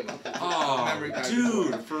Fantasy game. Oh, memory card.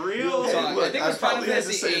 dude, for real? So, Hey, I look, think it I was Final probably had to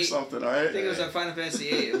Fantasy save 8. something, alright? I think it was on Final Fantasy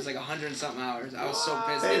 8. It was like 100 and something hours. I was so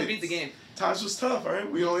pissed. I Hey, didn't beat the game. Times was tough, alright?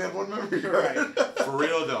 We only had one memory card. For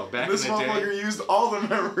real though, back This in the motherfucker day. used all the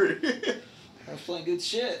memory. I was playing good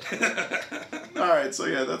shit. Alright, so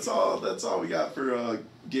yeah, that's all we got for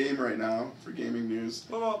game right now, for gaming news.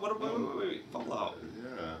 Wait, Fallout.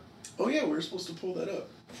 Yeah. Oh yeah, we were supposed to pull that up.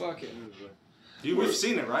 Fuck it. We've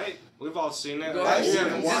seen it, right? We've all seen it. Go I've ahead. seen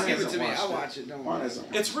Just it. Juan give it hasn't to me. watched I'll it. watch it. Don't Juan worry.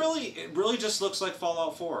 hasn't It really just looks like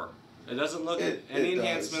Fallout 4. It doesn't look It any does.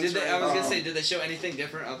 enhancements. Did they, or I was gonna anything. say, did they show anything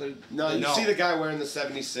different other? No, you No. see the guy wearing the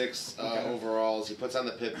 76 Okay. overalls. He puts on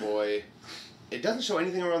the Pit Boy. It doesn't show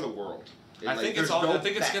anything around the world. I think there's it's all. no I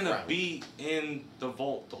think it's gonna background. be in the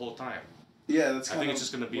vault the whole time. Yeah, that's I kind think of it's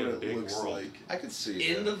just gonna be what a it big looks world. like. I could see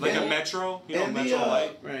In that. the Like a vault? Metro, And Metro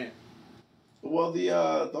Light. Right. Well, the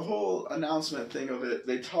whole announcement thing of it,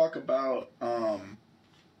 they talk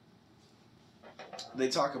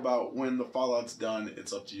about when the Fallout's done,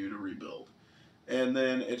 it's up to you to rebuild, and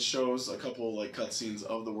then it shows a couple like cutscenes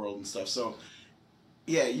of the world and stuff. So,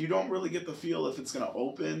 yeah, you don't really get the feel if it's gonna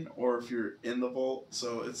open or if you're in the vault.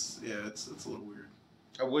 So it's a little weird.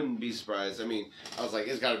 I wouldn't be surprised. I mean, I was like,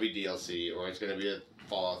 it's got to be DLC or it's going to be a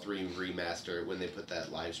Fallout 3 remaster when they put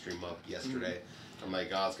that live stream up yesterday. I'm like,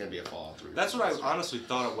 oh, it's going to be a Fallout 3 That's what I remaster. honestly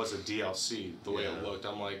thought it was a DLC, the way it Yeah. looked.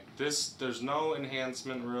 I'm like, there's no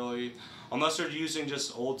enhancement really. Unless they're using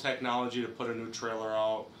just old technology to put a new trailer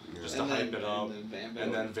out, just to hype it up, and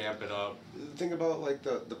then vamp it up. Think about like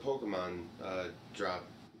the Pokemon drop.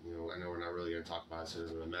 You know, I know we're not really going to talk about it, so it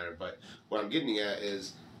doesn't really matter. But what I'm getting at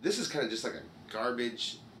is this is kind of just like a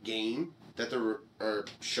garbage game that are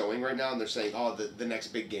showing right now, and they're saying, oh, the next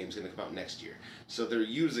big game is going to come out next year. So they're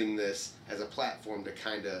using this as a platform to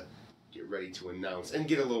kind of get ready to announce and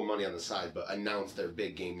get a little money on the side, but announce their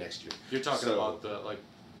big game next year. You're talking So- about the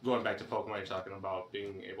going back to Pokemon. You're talking about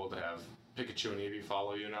being able to have Pikachu and Eevee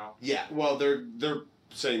follow you now. Yeah, well, they're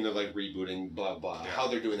saying they're like rebooting, blah blah. Yeah. How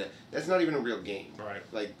they're doing that? That's not even a real game. Right.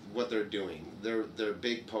 Like what they're doing. Their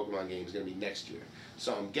big Pokemon game is going to be next year.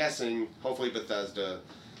 So I'm guessing, hopefully Bethesda.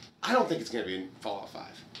 I don't think it's going to be in Fallout 5.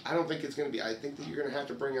 I don't think it's going to be. I think that you're going to have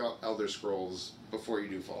to bring out Elder Scrolls before you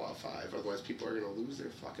do Fallout 5. Otherwise, people are going to lose their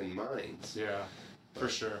fucking minds. Yeah, for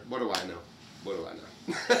sure. What do I know? What do I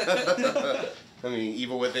know? I mean,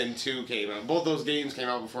 Evil Within 2 came out. Both those games came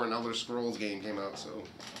out before an Elder Scrolls game came out, so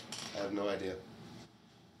I have no idea.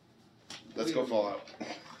 Let's go Fallout.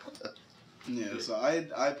 Yeah, so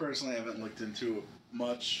I personally haven't looked into it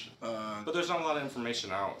much. But there's not a lot of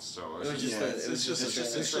information out, so It was just yeah, a- it's it was just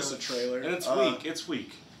just it's just a trailer, and it's weak. It's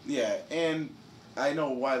weak. Yeah, and I know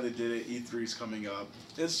why they did it. E3's coming up.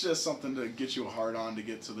 It's just something to get you a hard on to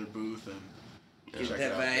get to their booth and Get check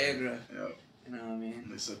that it out. Viagra. Yeah, You know what I mean?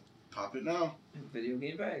 and they said pop it now. Video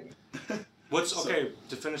game Viagra. What's So- okay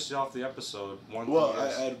to finish off the episode? One Well, thing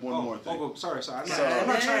is, I had one more thing. Oh, sorry. I'm So-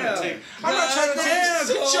 not trying to take. I'm not Goddamn. trying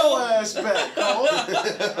to take. Sit your ass back, Cole.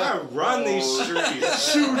 I run these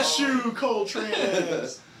streets. Choo choo, Coltrane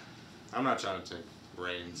ass. I'm not trying to take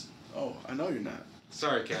reins. Oh, I know you're not.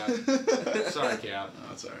 Sorry, Cap. Sorry, Cap.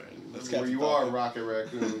 No, it's alright. That's Captain where you Falcon. are, Rocket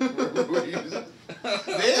Raccoon.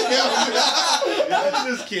 Damn,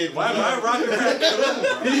 this kid. Why am I Rocket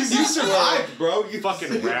Raccoon? You survived, bro. You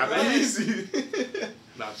Fucking rabbit. Easy.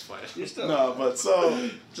 No, I'm just playing. You're still. No, but so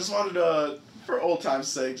just wanted to, for old time's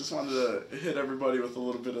sake, just wanted to hit everybody with a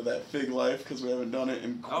little bit of that fig life because we haven't done it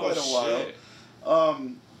in quite a while. Shit.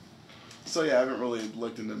 So yeah, I haven't really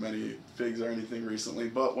looked into many figs or anything recently,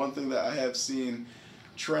 but one thing that I have seen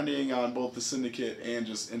trending on both the Syndicate and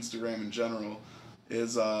just Instagram in general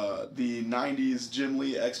is the 90s Jim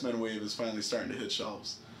Lee X-Men wave is finally starting to hit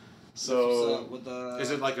shelves. So with the,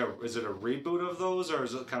 Is it a reboot of those, or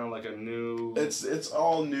is it kind of like a new? it's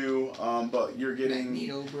all new, but you're getting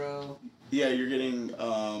Magneto, bro. Yeah, you're getting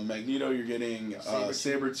Magneto, you're getting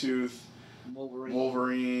Sabretooth,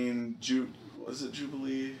 Wolverine, was it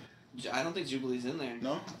Jubilee? I don't think Jubilee's in there.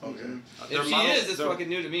 No? Okay. If she is, it's fucking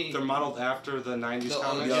new to me. They're modeled after the 90s the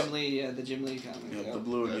comics. Jim Lee, the Jim Lee comic. Yeah, the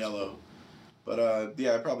blue and That's yellow. cool. But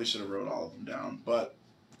yeah, I probably should have wrote all of them down. But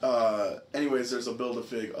anyways, there's a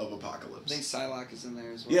Build-A-Fig of I Apocalypse. think Psylocke is in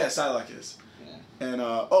there as well. Yeah, Psylocke is. Yeah. And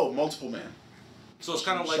Multiple Man. So it's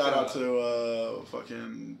kind of like Shout out to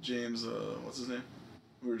fucking James. What's his name?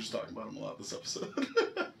 We were just talking about him a lot this episode.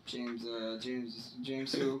 James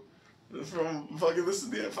who? From fucking this is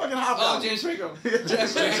the fucking Hobgoblin. Oh, James Franco. Shout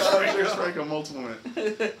out to James Franco, Multiple Man.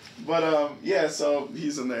 But yeah, so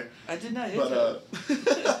he's in there. I did not hit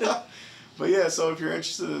But but yeah, so if you're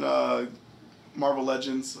interested in Marvel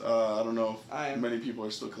Legends, I don't know I if am. many people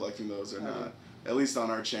are still collecting those or I not. am. At least on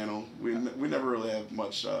our channel, we never really have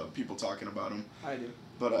much people talking about them. I do.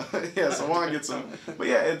 But yeah, so Juan gets some. But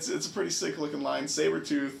yeah, it's a pretty sick looking line.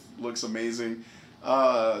 Sabretooth looks amazing.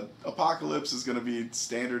 Apocalypse is gonna be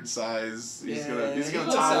standard size. He's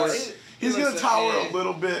gonna tower. He's gonna tower a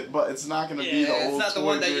little bit, but it's not gonna be the old. It's not the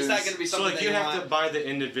one that it's not Toy gonna be So something like that you have want. to buy the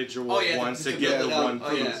individual ones to to get the build it one.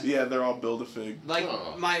 up. Oh, yeah. Yeah, they're all Build-A-Fig. Like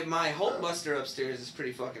Oh. my Hulkbuster upstairs is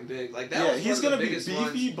pretty fucking big. Like that. Yeah, was he's one gonna of the be biggest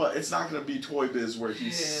beefy, ones. but it's not gonna be Toy Biz where he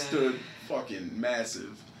Yeah. stood fucking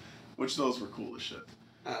massive, which those were cool as shit.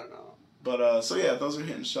 I don't know. But so yeah, those are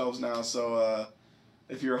hitting shelves now. So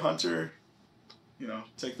if you're a hunter, you know,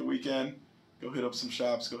 take the weekend, go hit up some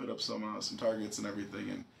shops, go hit up some Targets and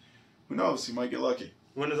everything, and who knows, you might get lucky.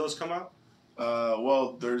 When do those come out?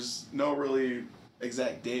 Well, there's no really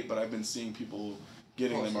exact date, but I've been seeing people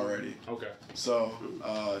getting them already. Okay. So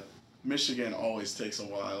Michigan always takes a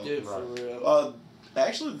while. Dude, for Right. real.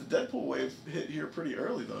 Actually, the Deadpool wave hit here pretty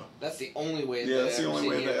early though. That's the only way. Yeah, that that's I the ever only seen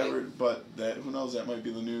way here, that like, ever. But that who knows? That might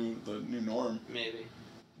be the new norm. Maybe.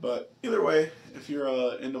 But either way, if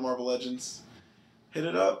you're into Marvel Legends, hit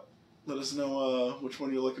it up. Let us know which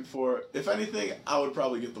one you're looking for. If anything, I would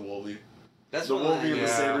probably get the Wolvie. That's The one Wolvie of and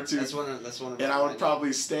the Yeah. Sabretooth. That's one of. And I would mine.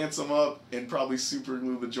 probably stance them up and probably super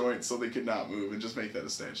glue the joints so they could not move and just make that a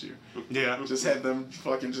statue. Yeah. Just have them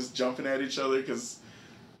fucking just jumping at each other because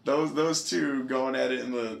those two going at it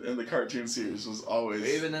in the cartoon series was always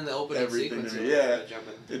Even in the opening everything sequence. to of me. Yeah.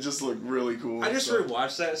 Jumping. It just looked really cool. I just so.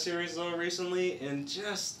 rewatched that series though recently, and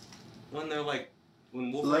just when they're like,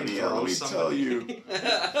 when Wolverine Let me throws tell somebody. you.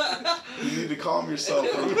 You need to calm yourself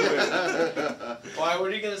real quick. Why? What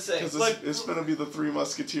are you gonna say? Because Like- it's gonna be the Three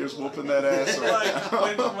Musketeers whooping that ass right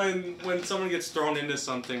like now. when someone gets thrown into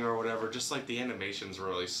something or whatever, just like the animation's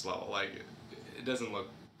really slow. Like it doesn't look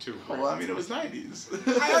too. Well, I mean, it was 90s.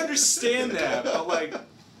 I understand that, but like,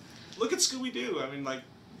 look at Scooby Doo. I mean, like,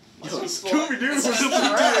 Yo, Scooby-Doo was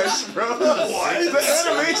trash, bro. What? The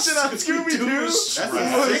animation on Scooby-Doo was That's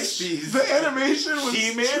trash. the 60s. The animation was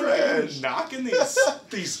He-Man trash. knocking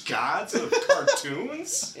these gods of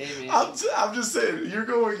cartoons. Hey, man. I'm just saying, you're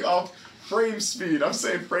going off frame speed. I'm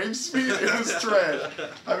saying frame speed, it was trash.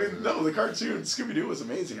 I mean, no, the cartoon Scooby-Doo was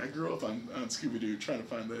amazing. I grew up on Scooby-Doo trying to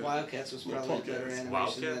find the... Wildcats was Little probably a better Punkats. animation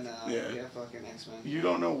Wildcats? than Yeah. fucking X-Men. You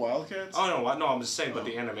don't know Wildcats? Oh no, I'm just saying, but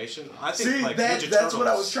the animation. I think See, like that's Ninja what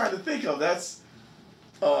I Turtles. was trying to think of. That's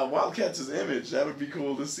Wildcats' image. That would be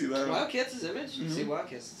cool to see them. Wildcats' image? Mhm. See,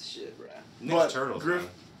 Wildcats is the shit, bro. Ninja But Turtles. Griff-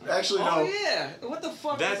 man. Actually, Oh no. yeah, what the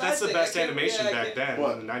fuck? was I That's the thinking? best I can't- animation yeah, I back can't- then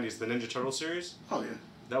What? in the '90s. The Ninja Turtle series. Oh, yeah.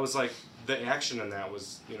 That was like the action in that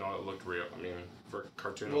was, you know, it looked real. I mean, for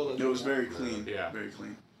cartoon. Well, It was very clean. Yeah. Very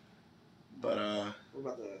clean. But, What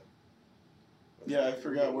about the? yeah, I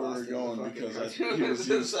forgot where we were Lost in the going fucking because cartoon. he was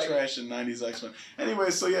It's like- trashing 90s X-Men.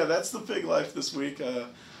 Anyway, so yeah, that's the Fig Life this week.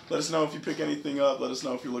 Let us know if you pick anything up. Let us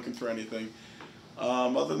know if you're looking for anything.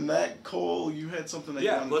 Other than that, Cole, you had something that you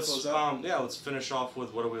Yeah, wanted to close out? let's finish off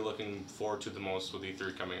with what are we looking forward to the most with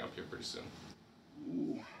E3 coming up here pretty soon.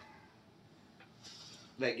 Ooh.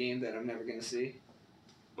 That game that I'm never gonna see.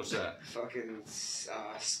 What's that? Fucking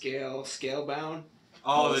Scalebound.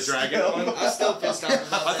 Oh, the dragon Still. one? I'm still pissed off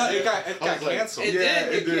about I that. thought dude. it got I was like, canceled. It Yeah,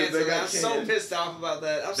 did it get did. They canceled. got I'm so canned. pissed off about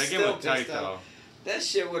that. I'm That game still was tight pissed off. though. That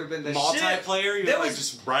shit would have been the shit. Multiplayer, you're That like was-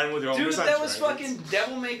 just riding with your own. Dude, besides that was dragons. fucking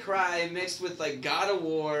Devil May Cry mixed with like God of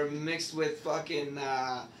War mixed with fucking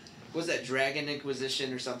was that Dragon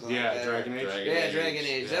Inquisition or something Yeah, like that? Dragon Age. Yeah, Dragon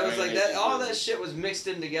Age. That was like Dragon that. Age All is that shit was mixed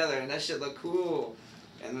in together, and that shit looked cool.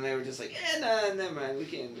 And then they were just like, nah, never mind. We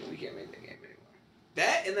can't make that game anymore.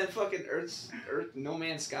 That and then fucking Earth, No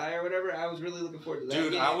Man's Sky or whatever. I was really looking forward to that.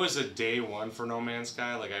 Dude, game. I was a day one for No Man's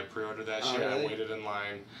Sky. Like, I pre-ordered that Oh, shit. really? I waited in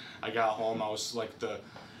line. I got home. I was like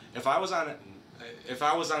if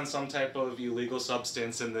I was on some type of illegal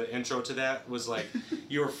substance and the intro to that was like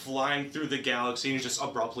you were flying through the galaxy and you just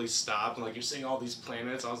abruptly stopped and like you're seeing all these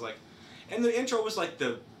planets, I was like, and the intro was like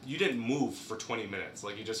you didn't move for 20 minutes.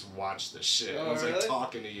 Like, you just watched the shit. Oh, I was like really?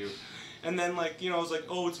 talking to you. And then like, I was like,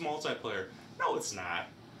 oh, it's multiplayer. No, it's not.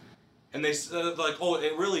 And they said like, oh,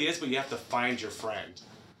 it really is, but you have to find your friend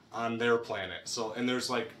on their planet. So, and there's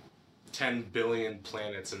like 10 billion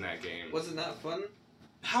planets in that game. Was it not fun?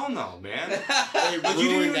 Hell no, man. They Like, you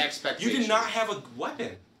ruined didn't- expectations. You did not have a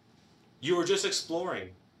weapon. You were just exploring.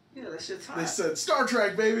 Yeah, that shit's hot. They said Star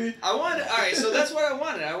Trek, baby. I wanted. All right, so that's what I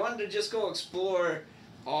wanted. I wanted to just go explore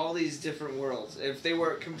all these different worlds. If they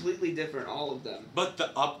were completely different, all of them. But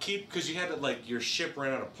the upkeep, because you had to, like, your ship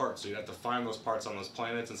ran out of parts, so you'd have to find those parts on those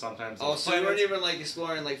planets, and sometimes Oh, those so you weren't planets... even like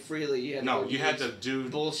exploring like freely. You had No, to you go had do to do...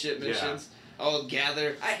 bullshit yeah. missions. Oh,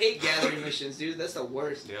 gather. I hate gathering missions, dude. That's the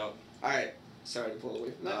worst. Yep. All right, sorry to pull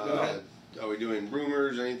away from that. Go Uh, ahead. are we doing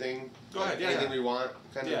rumors or anything? Go ahead, yeah. Anything we want,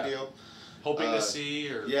 kind Yeah. of deal. Hoping to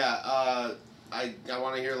see, or... Yeah. I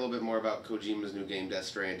want to hear a little bit more about Kojima's new game, Death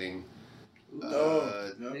Stranding. No. I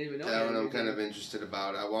didn't even know That one I'm you kind of interested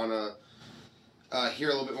about. I want to hear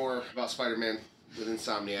a little bit more about Spider-Man with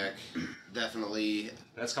Insomniac. Definitely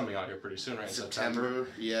That's coming out here pretty soon, right? In September.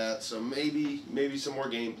 Yeah, so maybe some more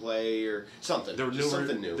gameplay or something. They're Just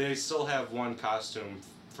something new. They still have one costume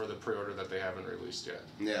for the pre-order that they haven't released yet.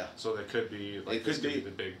 Yeah, So they could be, like, It this could could be be.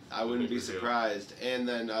 the big... I wouldn't the be big reveal. surprised. And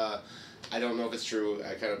then I don't know if it's true.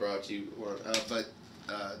 I kind of brought it to you, but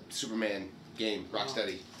Superman game,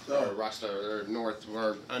 Rocksteady. Oh. Or Rockstar, or North,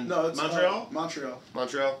 or No, it's Montreal? Montreal.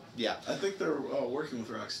 Montreal? Yeah. I think they're working with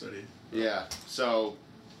Rocksteady. Yeah. So,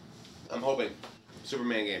 I'm hoping.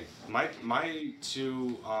 Superman game. My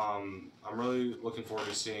two, I'm really looking forward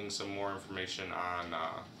to seeing some more information on,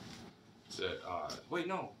 wait,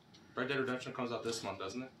 no. Red Dead Redemption comes out this month,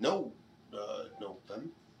 doesn't it? No. November?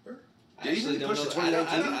 I Did he actually even don't push know. to I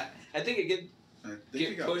 2019? think it get I think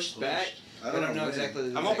it got pushed back. I I don't know when. exactly.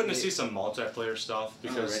 The I'm hoping to exact see date. some multiplayer stuff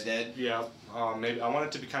because Red Dead? yeah, maybe I want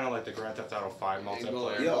it to be kind of like the Grand Theft Auto 5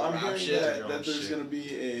 multiplayer. Yeah, Yo, I'm Rob hearing shit. that, Your own that there's shit. gonna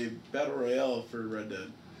be a battle royale for Red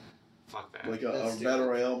Dead, Fuck that. like That's a stupid. battle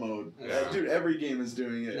royale mode. Yeah. Dude, every game is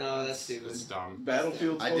doing it. No, that's stupid. It's dumb.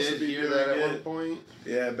 Battlefield's I supposed did to be hear doing that at one it. point.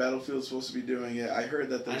 Yeah, Battlefield's supposed to be doing it. I heard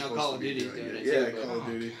that they're I know supposed Call to of be Duty's doing doing it. it Yeah, too, but- Call of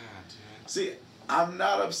Oh, Duty. God, dude. See, I'm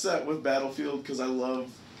not upset with Battlefield because I love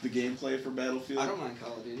the gameplay for Battlefield. I don't mind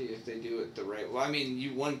Call of Duty if they do it the right way. Well, I mean,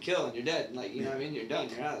 you one kill and you're dead. Like, you know what I mean? You're done.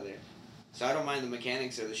 You're out of there. So I don't mind the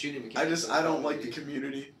mechanics or the shooting mechanics. I don't like the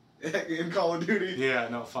community in Call of Duty. Yeah,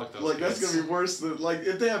 no, fuck those. Like that's kids. gonna be worse than like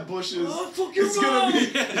if they have bushes. Oh, fuck your It's gonna be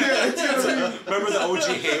mom! yeah, it's gonna be. Remember the OG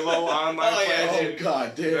Halo online Oh, yeah, play? Oh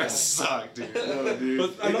god damn. That sucked, dude. No, dude. But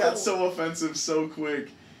It another- got so offensive so quick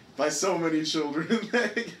by so many children in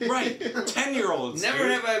that game. Right, 10-year-olds. Never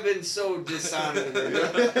dude. have I been so dishonored.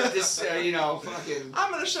 Just, you know, fucking.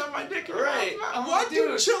 I'm gonna shove my dick in your Right. mouth. I'm What, like, dude?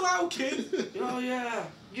 dude. Chill out, kid. Oh, yeah.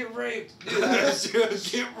 Get raped. Dude, I was-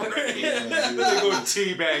 Get ready. Yeah. They go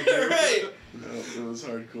teabag you. right. No, it was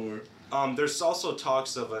hardcore. There's also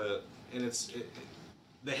talks of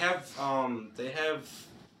they have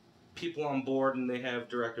people on board and they have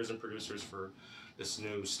directors and producers for this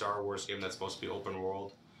new Star Wars game that's supposed to be open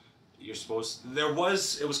world.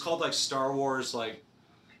 It was called like Star Wars like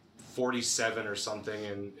 47 or something,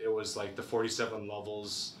 and it was like the 47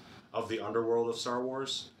 levels of the underworld of Star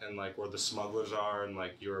Wars, and like where the smugglers are, and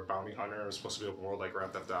like you're a bounty hunter, and it was supposed to be open world like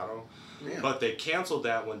Grand Theft Auto. Yeah. But they canceled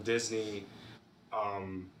that when Disney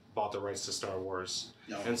bought the rights to Star Wars.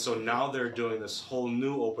 No. And so now they're doing this whole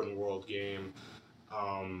new open world game,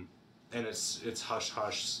 and it's hush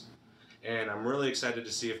hush, and I'm really excited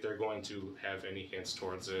to see if they're going to have any hints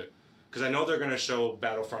towards it, because I know they're going to show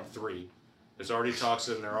Battlefront 3. There's already talks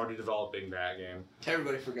and they're already developing that game.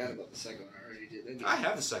 Everybody forgot about the second one. I already did. Didn't I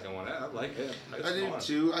have the second one. I like it. It's I do fun.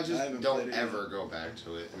 too. I I just haven't don't played it ever go back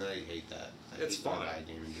to it, and I hate that. I It's hate when fun. I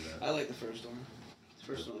game and do that. I like the first one. The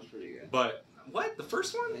first one was pretty good. But what? The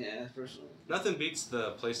first one? Yeah, the first one. Nothing beats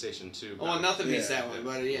the PlayStation 2. Oh, well, nothing beats Yeah. that one,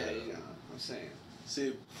 but yeah, you know, I'm saying.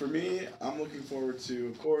 See, for me, I'm looking forward to,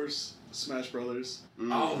 of course, Smash Brothers.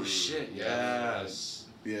 Oh shit! Yes.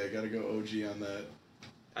 Yeah, gotta go OG on that.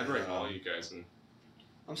 I'd rate all you guys and.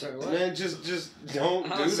 I'm sorry, what? Man, just don't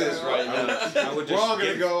I'm do this sorry, right what? now. I would We're all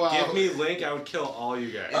gonna go out. Give me Link, I would kill all you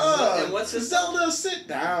guys. And what's his Zelda? Sit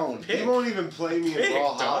down. He won't even play me in Pig,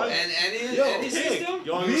 Brawl dog. Hollow. And any Pig. system?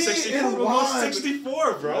 You want to Me go 64? and We'll go Juan.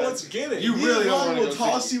 64, bro. Let's get it. You Me really and don't Juan wanna will go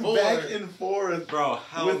toss you 64. back and forth Bro,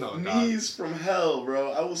 hell with no, dog. knees from hell,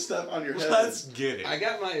 bro. I will step on your head. Let's get it. I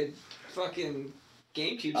got my fucking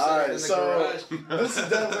GameCube set All up right, in the so garage. this is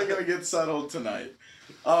definitely gonna get settled tonight.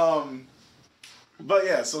 But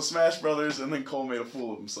yeah, so Smash Brothers, and then Cole made a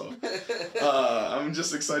fool of himself. I'm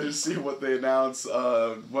just excited to see what they announce,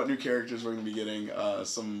 what new characters we're gonna be getting,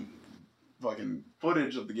 some fucking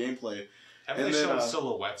footage of the gameplay. Haven't and they then, shown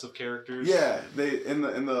silhouettes of characters? Yeah, they in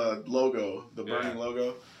the logo, the Yeah. burning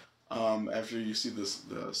logo. After you see the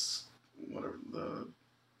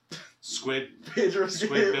Squid. Pedro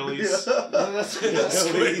Squid Billies. Yeah.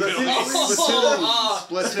 Squid Billies.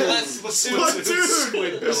 Splatoon.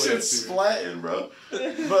 Squid This Billies. shit's splatting, bro. But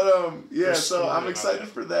yeah, They're so I'm squatting excited on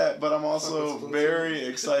it. for that. But I'm also Fuck with Splatoon. very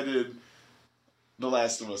excited. The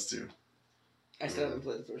Last of Us 2. I still haven't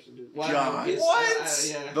played the first one, dude. Why? God.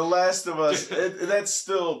 Yeah. The Last of Us. That's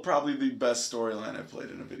still probably the best storyline I've played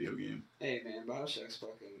in a video game. Hey man, Bioshock's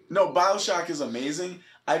fucking. No, BioShock is amazing.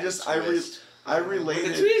 I related.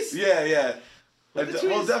 With the twist? Yeah. With the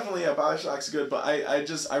Well, twist? definitely, yeah, BioShock's good, but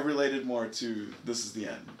I related more to This Is the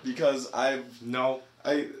End because No.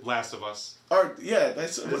 Last of Us. yeah,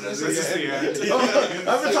 that's what This is the end.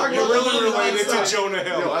 I've been talking You're really about related to Jonah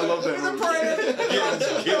Hill. Yo, I love that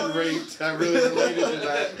movie. Getting raped. I really related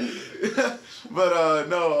to that. But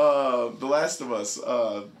no, The Last of Us,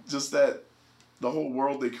 just that the whole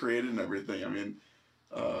world they created and everything. I mean,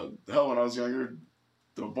 hell, when I was younger,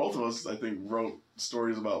 both of us I think wrote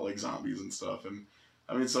stories about like zombies and stuff, and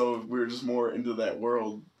I mean, so we were just more into that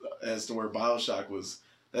world as to where BioShock was.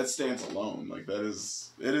 That stands alone. Like it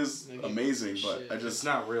is amazing, but I It's just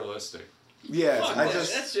not realistic. yeah, Fuck I that.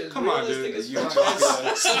 just That's just Come on, realistic dude. as You fuck.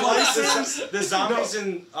 fucking- The zombies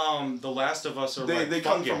in The Last of Us are they like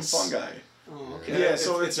come from fungus. fungi. Oh, okay. Yeah,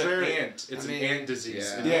 so it's an very- ant. It's I mean, an ant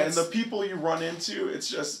disease. yeah. Yeah, and the people you run into, it's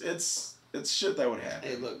shit that would happen.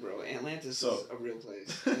 Hey, look, bro. Atlantis So- is a real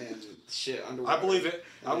place, and shit underwater. I believe it.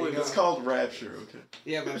 I There you believe go. It's called Rapture, okay?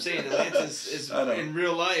 Yeah, but I'm saying Atlantis is I know. in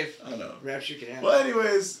real life. I know. Rapture can happen. Well,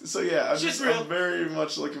 anyways, so yeah, Shit's real. I'm very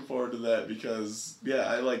much looking forward to that because yeah,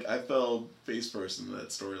 I fell face first into that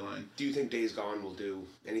storyline. Do you think Days Gone will do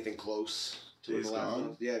anything close to Days The Last Gone? of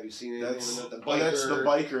Us? Yeah, have you seen anything That's on that? that's the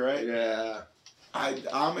biker, right? Yeah.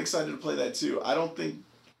 I'm excited to play that too. I don't think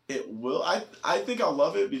it will. I think I'll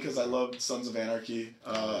love it because I love Sons of Anarchy.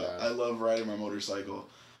 Yeah. I love riding my motorcycle.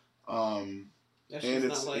 That and shit's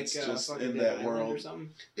it's- not like it's just fucking in Dead that Island world. or something.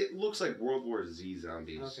 It looks like World War Z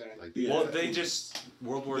zombies. Okay. Like Yeah. Well,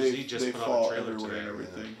 World War Z just they put out fall a trailer everywhere today, and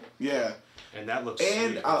everything. Yeah, and that looks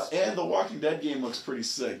and sweet. and the Walking Dead game looks pretty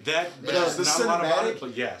sick. That the there's not a lot about cinematic- it,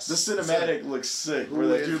 but yes, The cinematic looks sick, where Who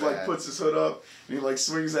that is dude like that? puts his hood up and he like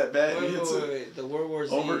swings that bat and he hits it. Wait. The World War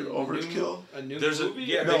Z. Overkill? A new There's a movie?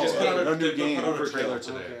 yeah. No, They just put out no a, new they game. put out a Overkill. trailer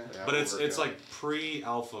today, Okay. Yeah, but it's Overkill. like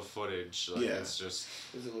pre-alpha footage. Like, Yeah. it's just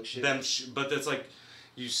Does it look shit? them. But it's like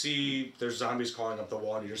you see there's zombies crawling up the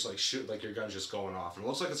wall and you're just like shoot like your gun's just going off and it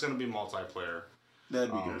looks like it's gonna be multiplayer.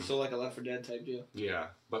 That'd be good. So like a Left 4 Dead type deal. Yeah,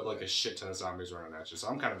 but like a shit ton of zombies running at you. So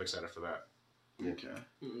I'm kind of excited for that. Okay.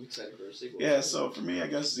 I'm excited for a sequel. Yeah, so for me, I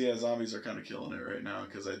guess yeah, zombies are kind of killing it right now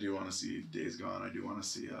because I do want to see Days Gone. I do want to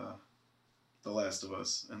see The Last of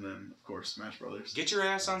Us, and then of course Smash Brothers. Get your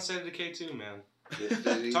ass on State of Decay 2, man.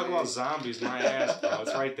 Yeah. Talk about zombies, my ass, bro.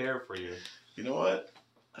 It's right there for you. You know what?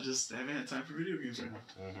 I just haven't had time for video games right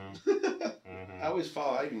now. Mm-hmm. I always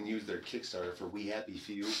follow. I even use their Kickstarter for We Happy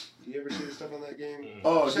Few. You ever see the stuff on that game?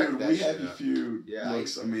 Oh, Check dude, that We shit Happy out. Few Yeah,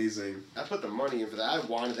 looks amazing. I put the money in for that. I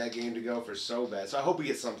wanted that game to go for so bad. So I hope we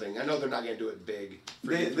get something. I know they're not gonna do it big.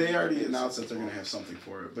 They already announced that they're gonna have something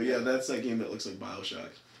for it, but yeah, that's that game that looks like Bioshock.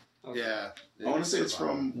 Okay. Yeah. I want to say it's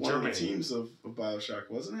from one Germany. of the teams of Bioshock,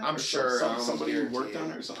 wasn't it? I'm Or sure, somebody who worked guarantee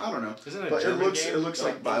on it or something. I don't know, Isn't it a but German game? it looks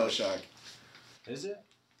like Bioshock. Is it?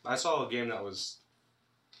 I saw a game that was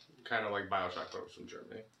kind of like Bioshock, but it was from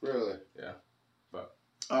Germany. Really?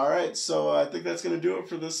 All right, so I think that's gonna do it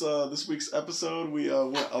for this week's episode. We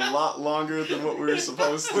went a lot longer than what we were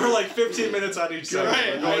supposed to. We're like 15 minutes on each side.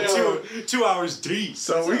 Right, We're I going 2 hours deep.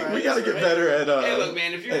 So we alright, gotta that's get alright. better at Hey, look,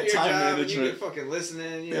 man. If you're at at your time job and you management. get fucking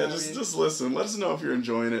listening, you Yeah, know what I mean? just listen. Let us know if you're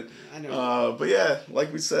enjoying it. I know. But yeah,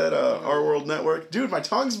 like we said, Our World Network. Dude, my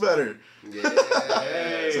tongue's better. Yeah.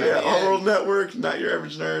 So yeah, Our World Network, Not Your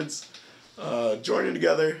Average Nerds. joining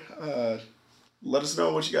together. Let us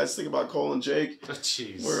know what you guys think about Cole and Jake.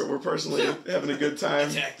 Jeez. We're personally having a good time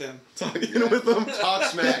Attack them. talking with them. Talk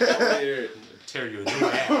smack over here. Tear you a new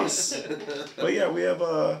ass. But yeah, we have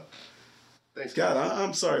Thanks, God,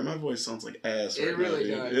 I'm sorry, my voice sounds like ass It right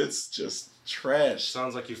really now, dude. does. It's just trash.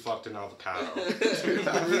 Sounds like you fucked an avocado.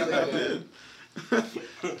 I did.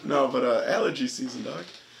 No, but allergy season, dog.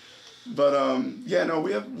 But yeah, no,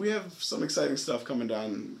 we have some exciting stuff coming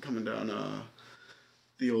down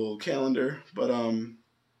the old calendar. But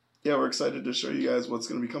yeah, we're excited to show you guys what's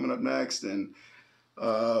going to be coming up next, and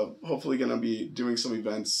hopefully going to be doing some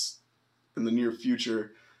events in the near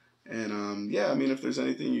future. And yeah, I mean, if there's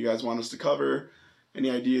anything you guys want us to cover, any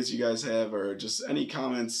ideas you guys have, or just any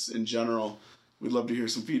comments in general, we'd love to hear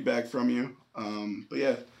some feedback from you. But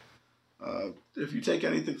yeah, if you take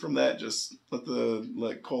anything from that, just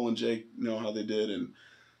let Cole and Jake know how they did, and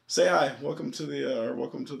say hi. Welcome to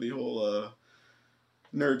the whole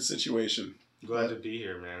nerd situation. Glad to be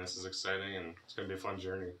here, man. This is exciting, and it's gonna be a fun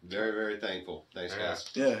journey. Very, very thankful. Thanks, Yeah. guys.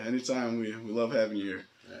 Yeah, anytime. We love having you here.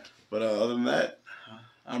 Yeah. But other than that,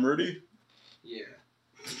 I'm Rudy. Yeah.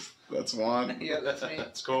 That's Juan. Yeah, that's me.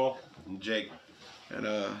 It's cool. Jake. And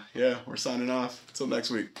yeah, we're signing off. Until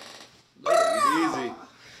next week. Take it easy.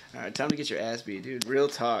 All right, time to get your ass beat, dude. Real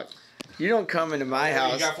talk. You don't come into my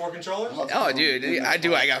house. You got 4 controllers? Oh, dude, I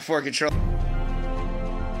do. I got 4 controllers.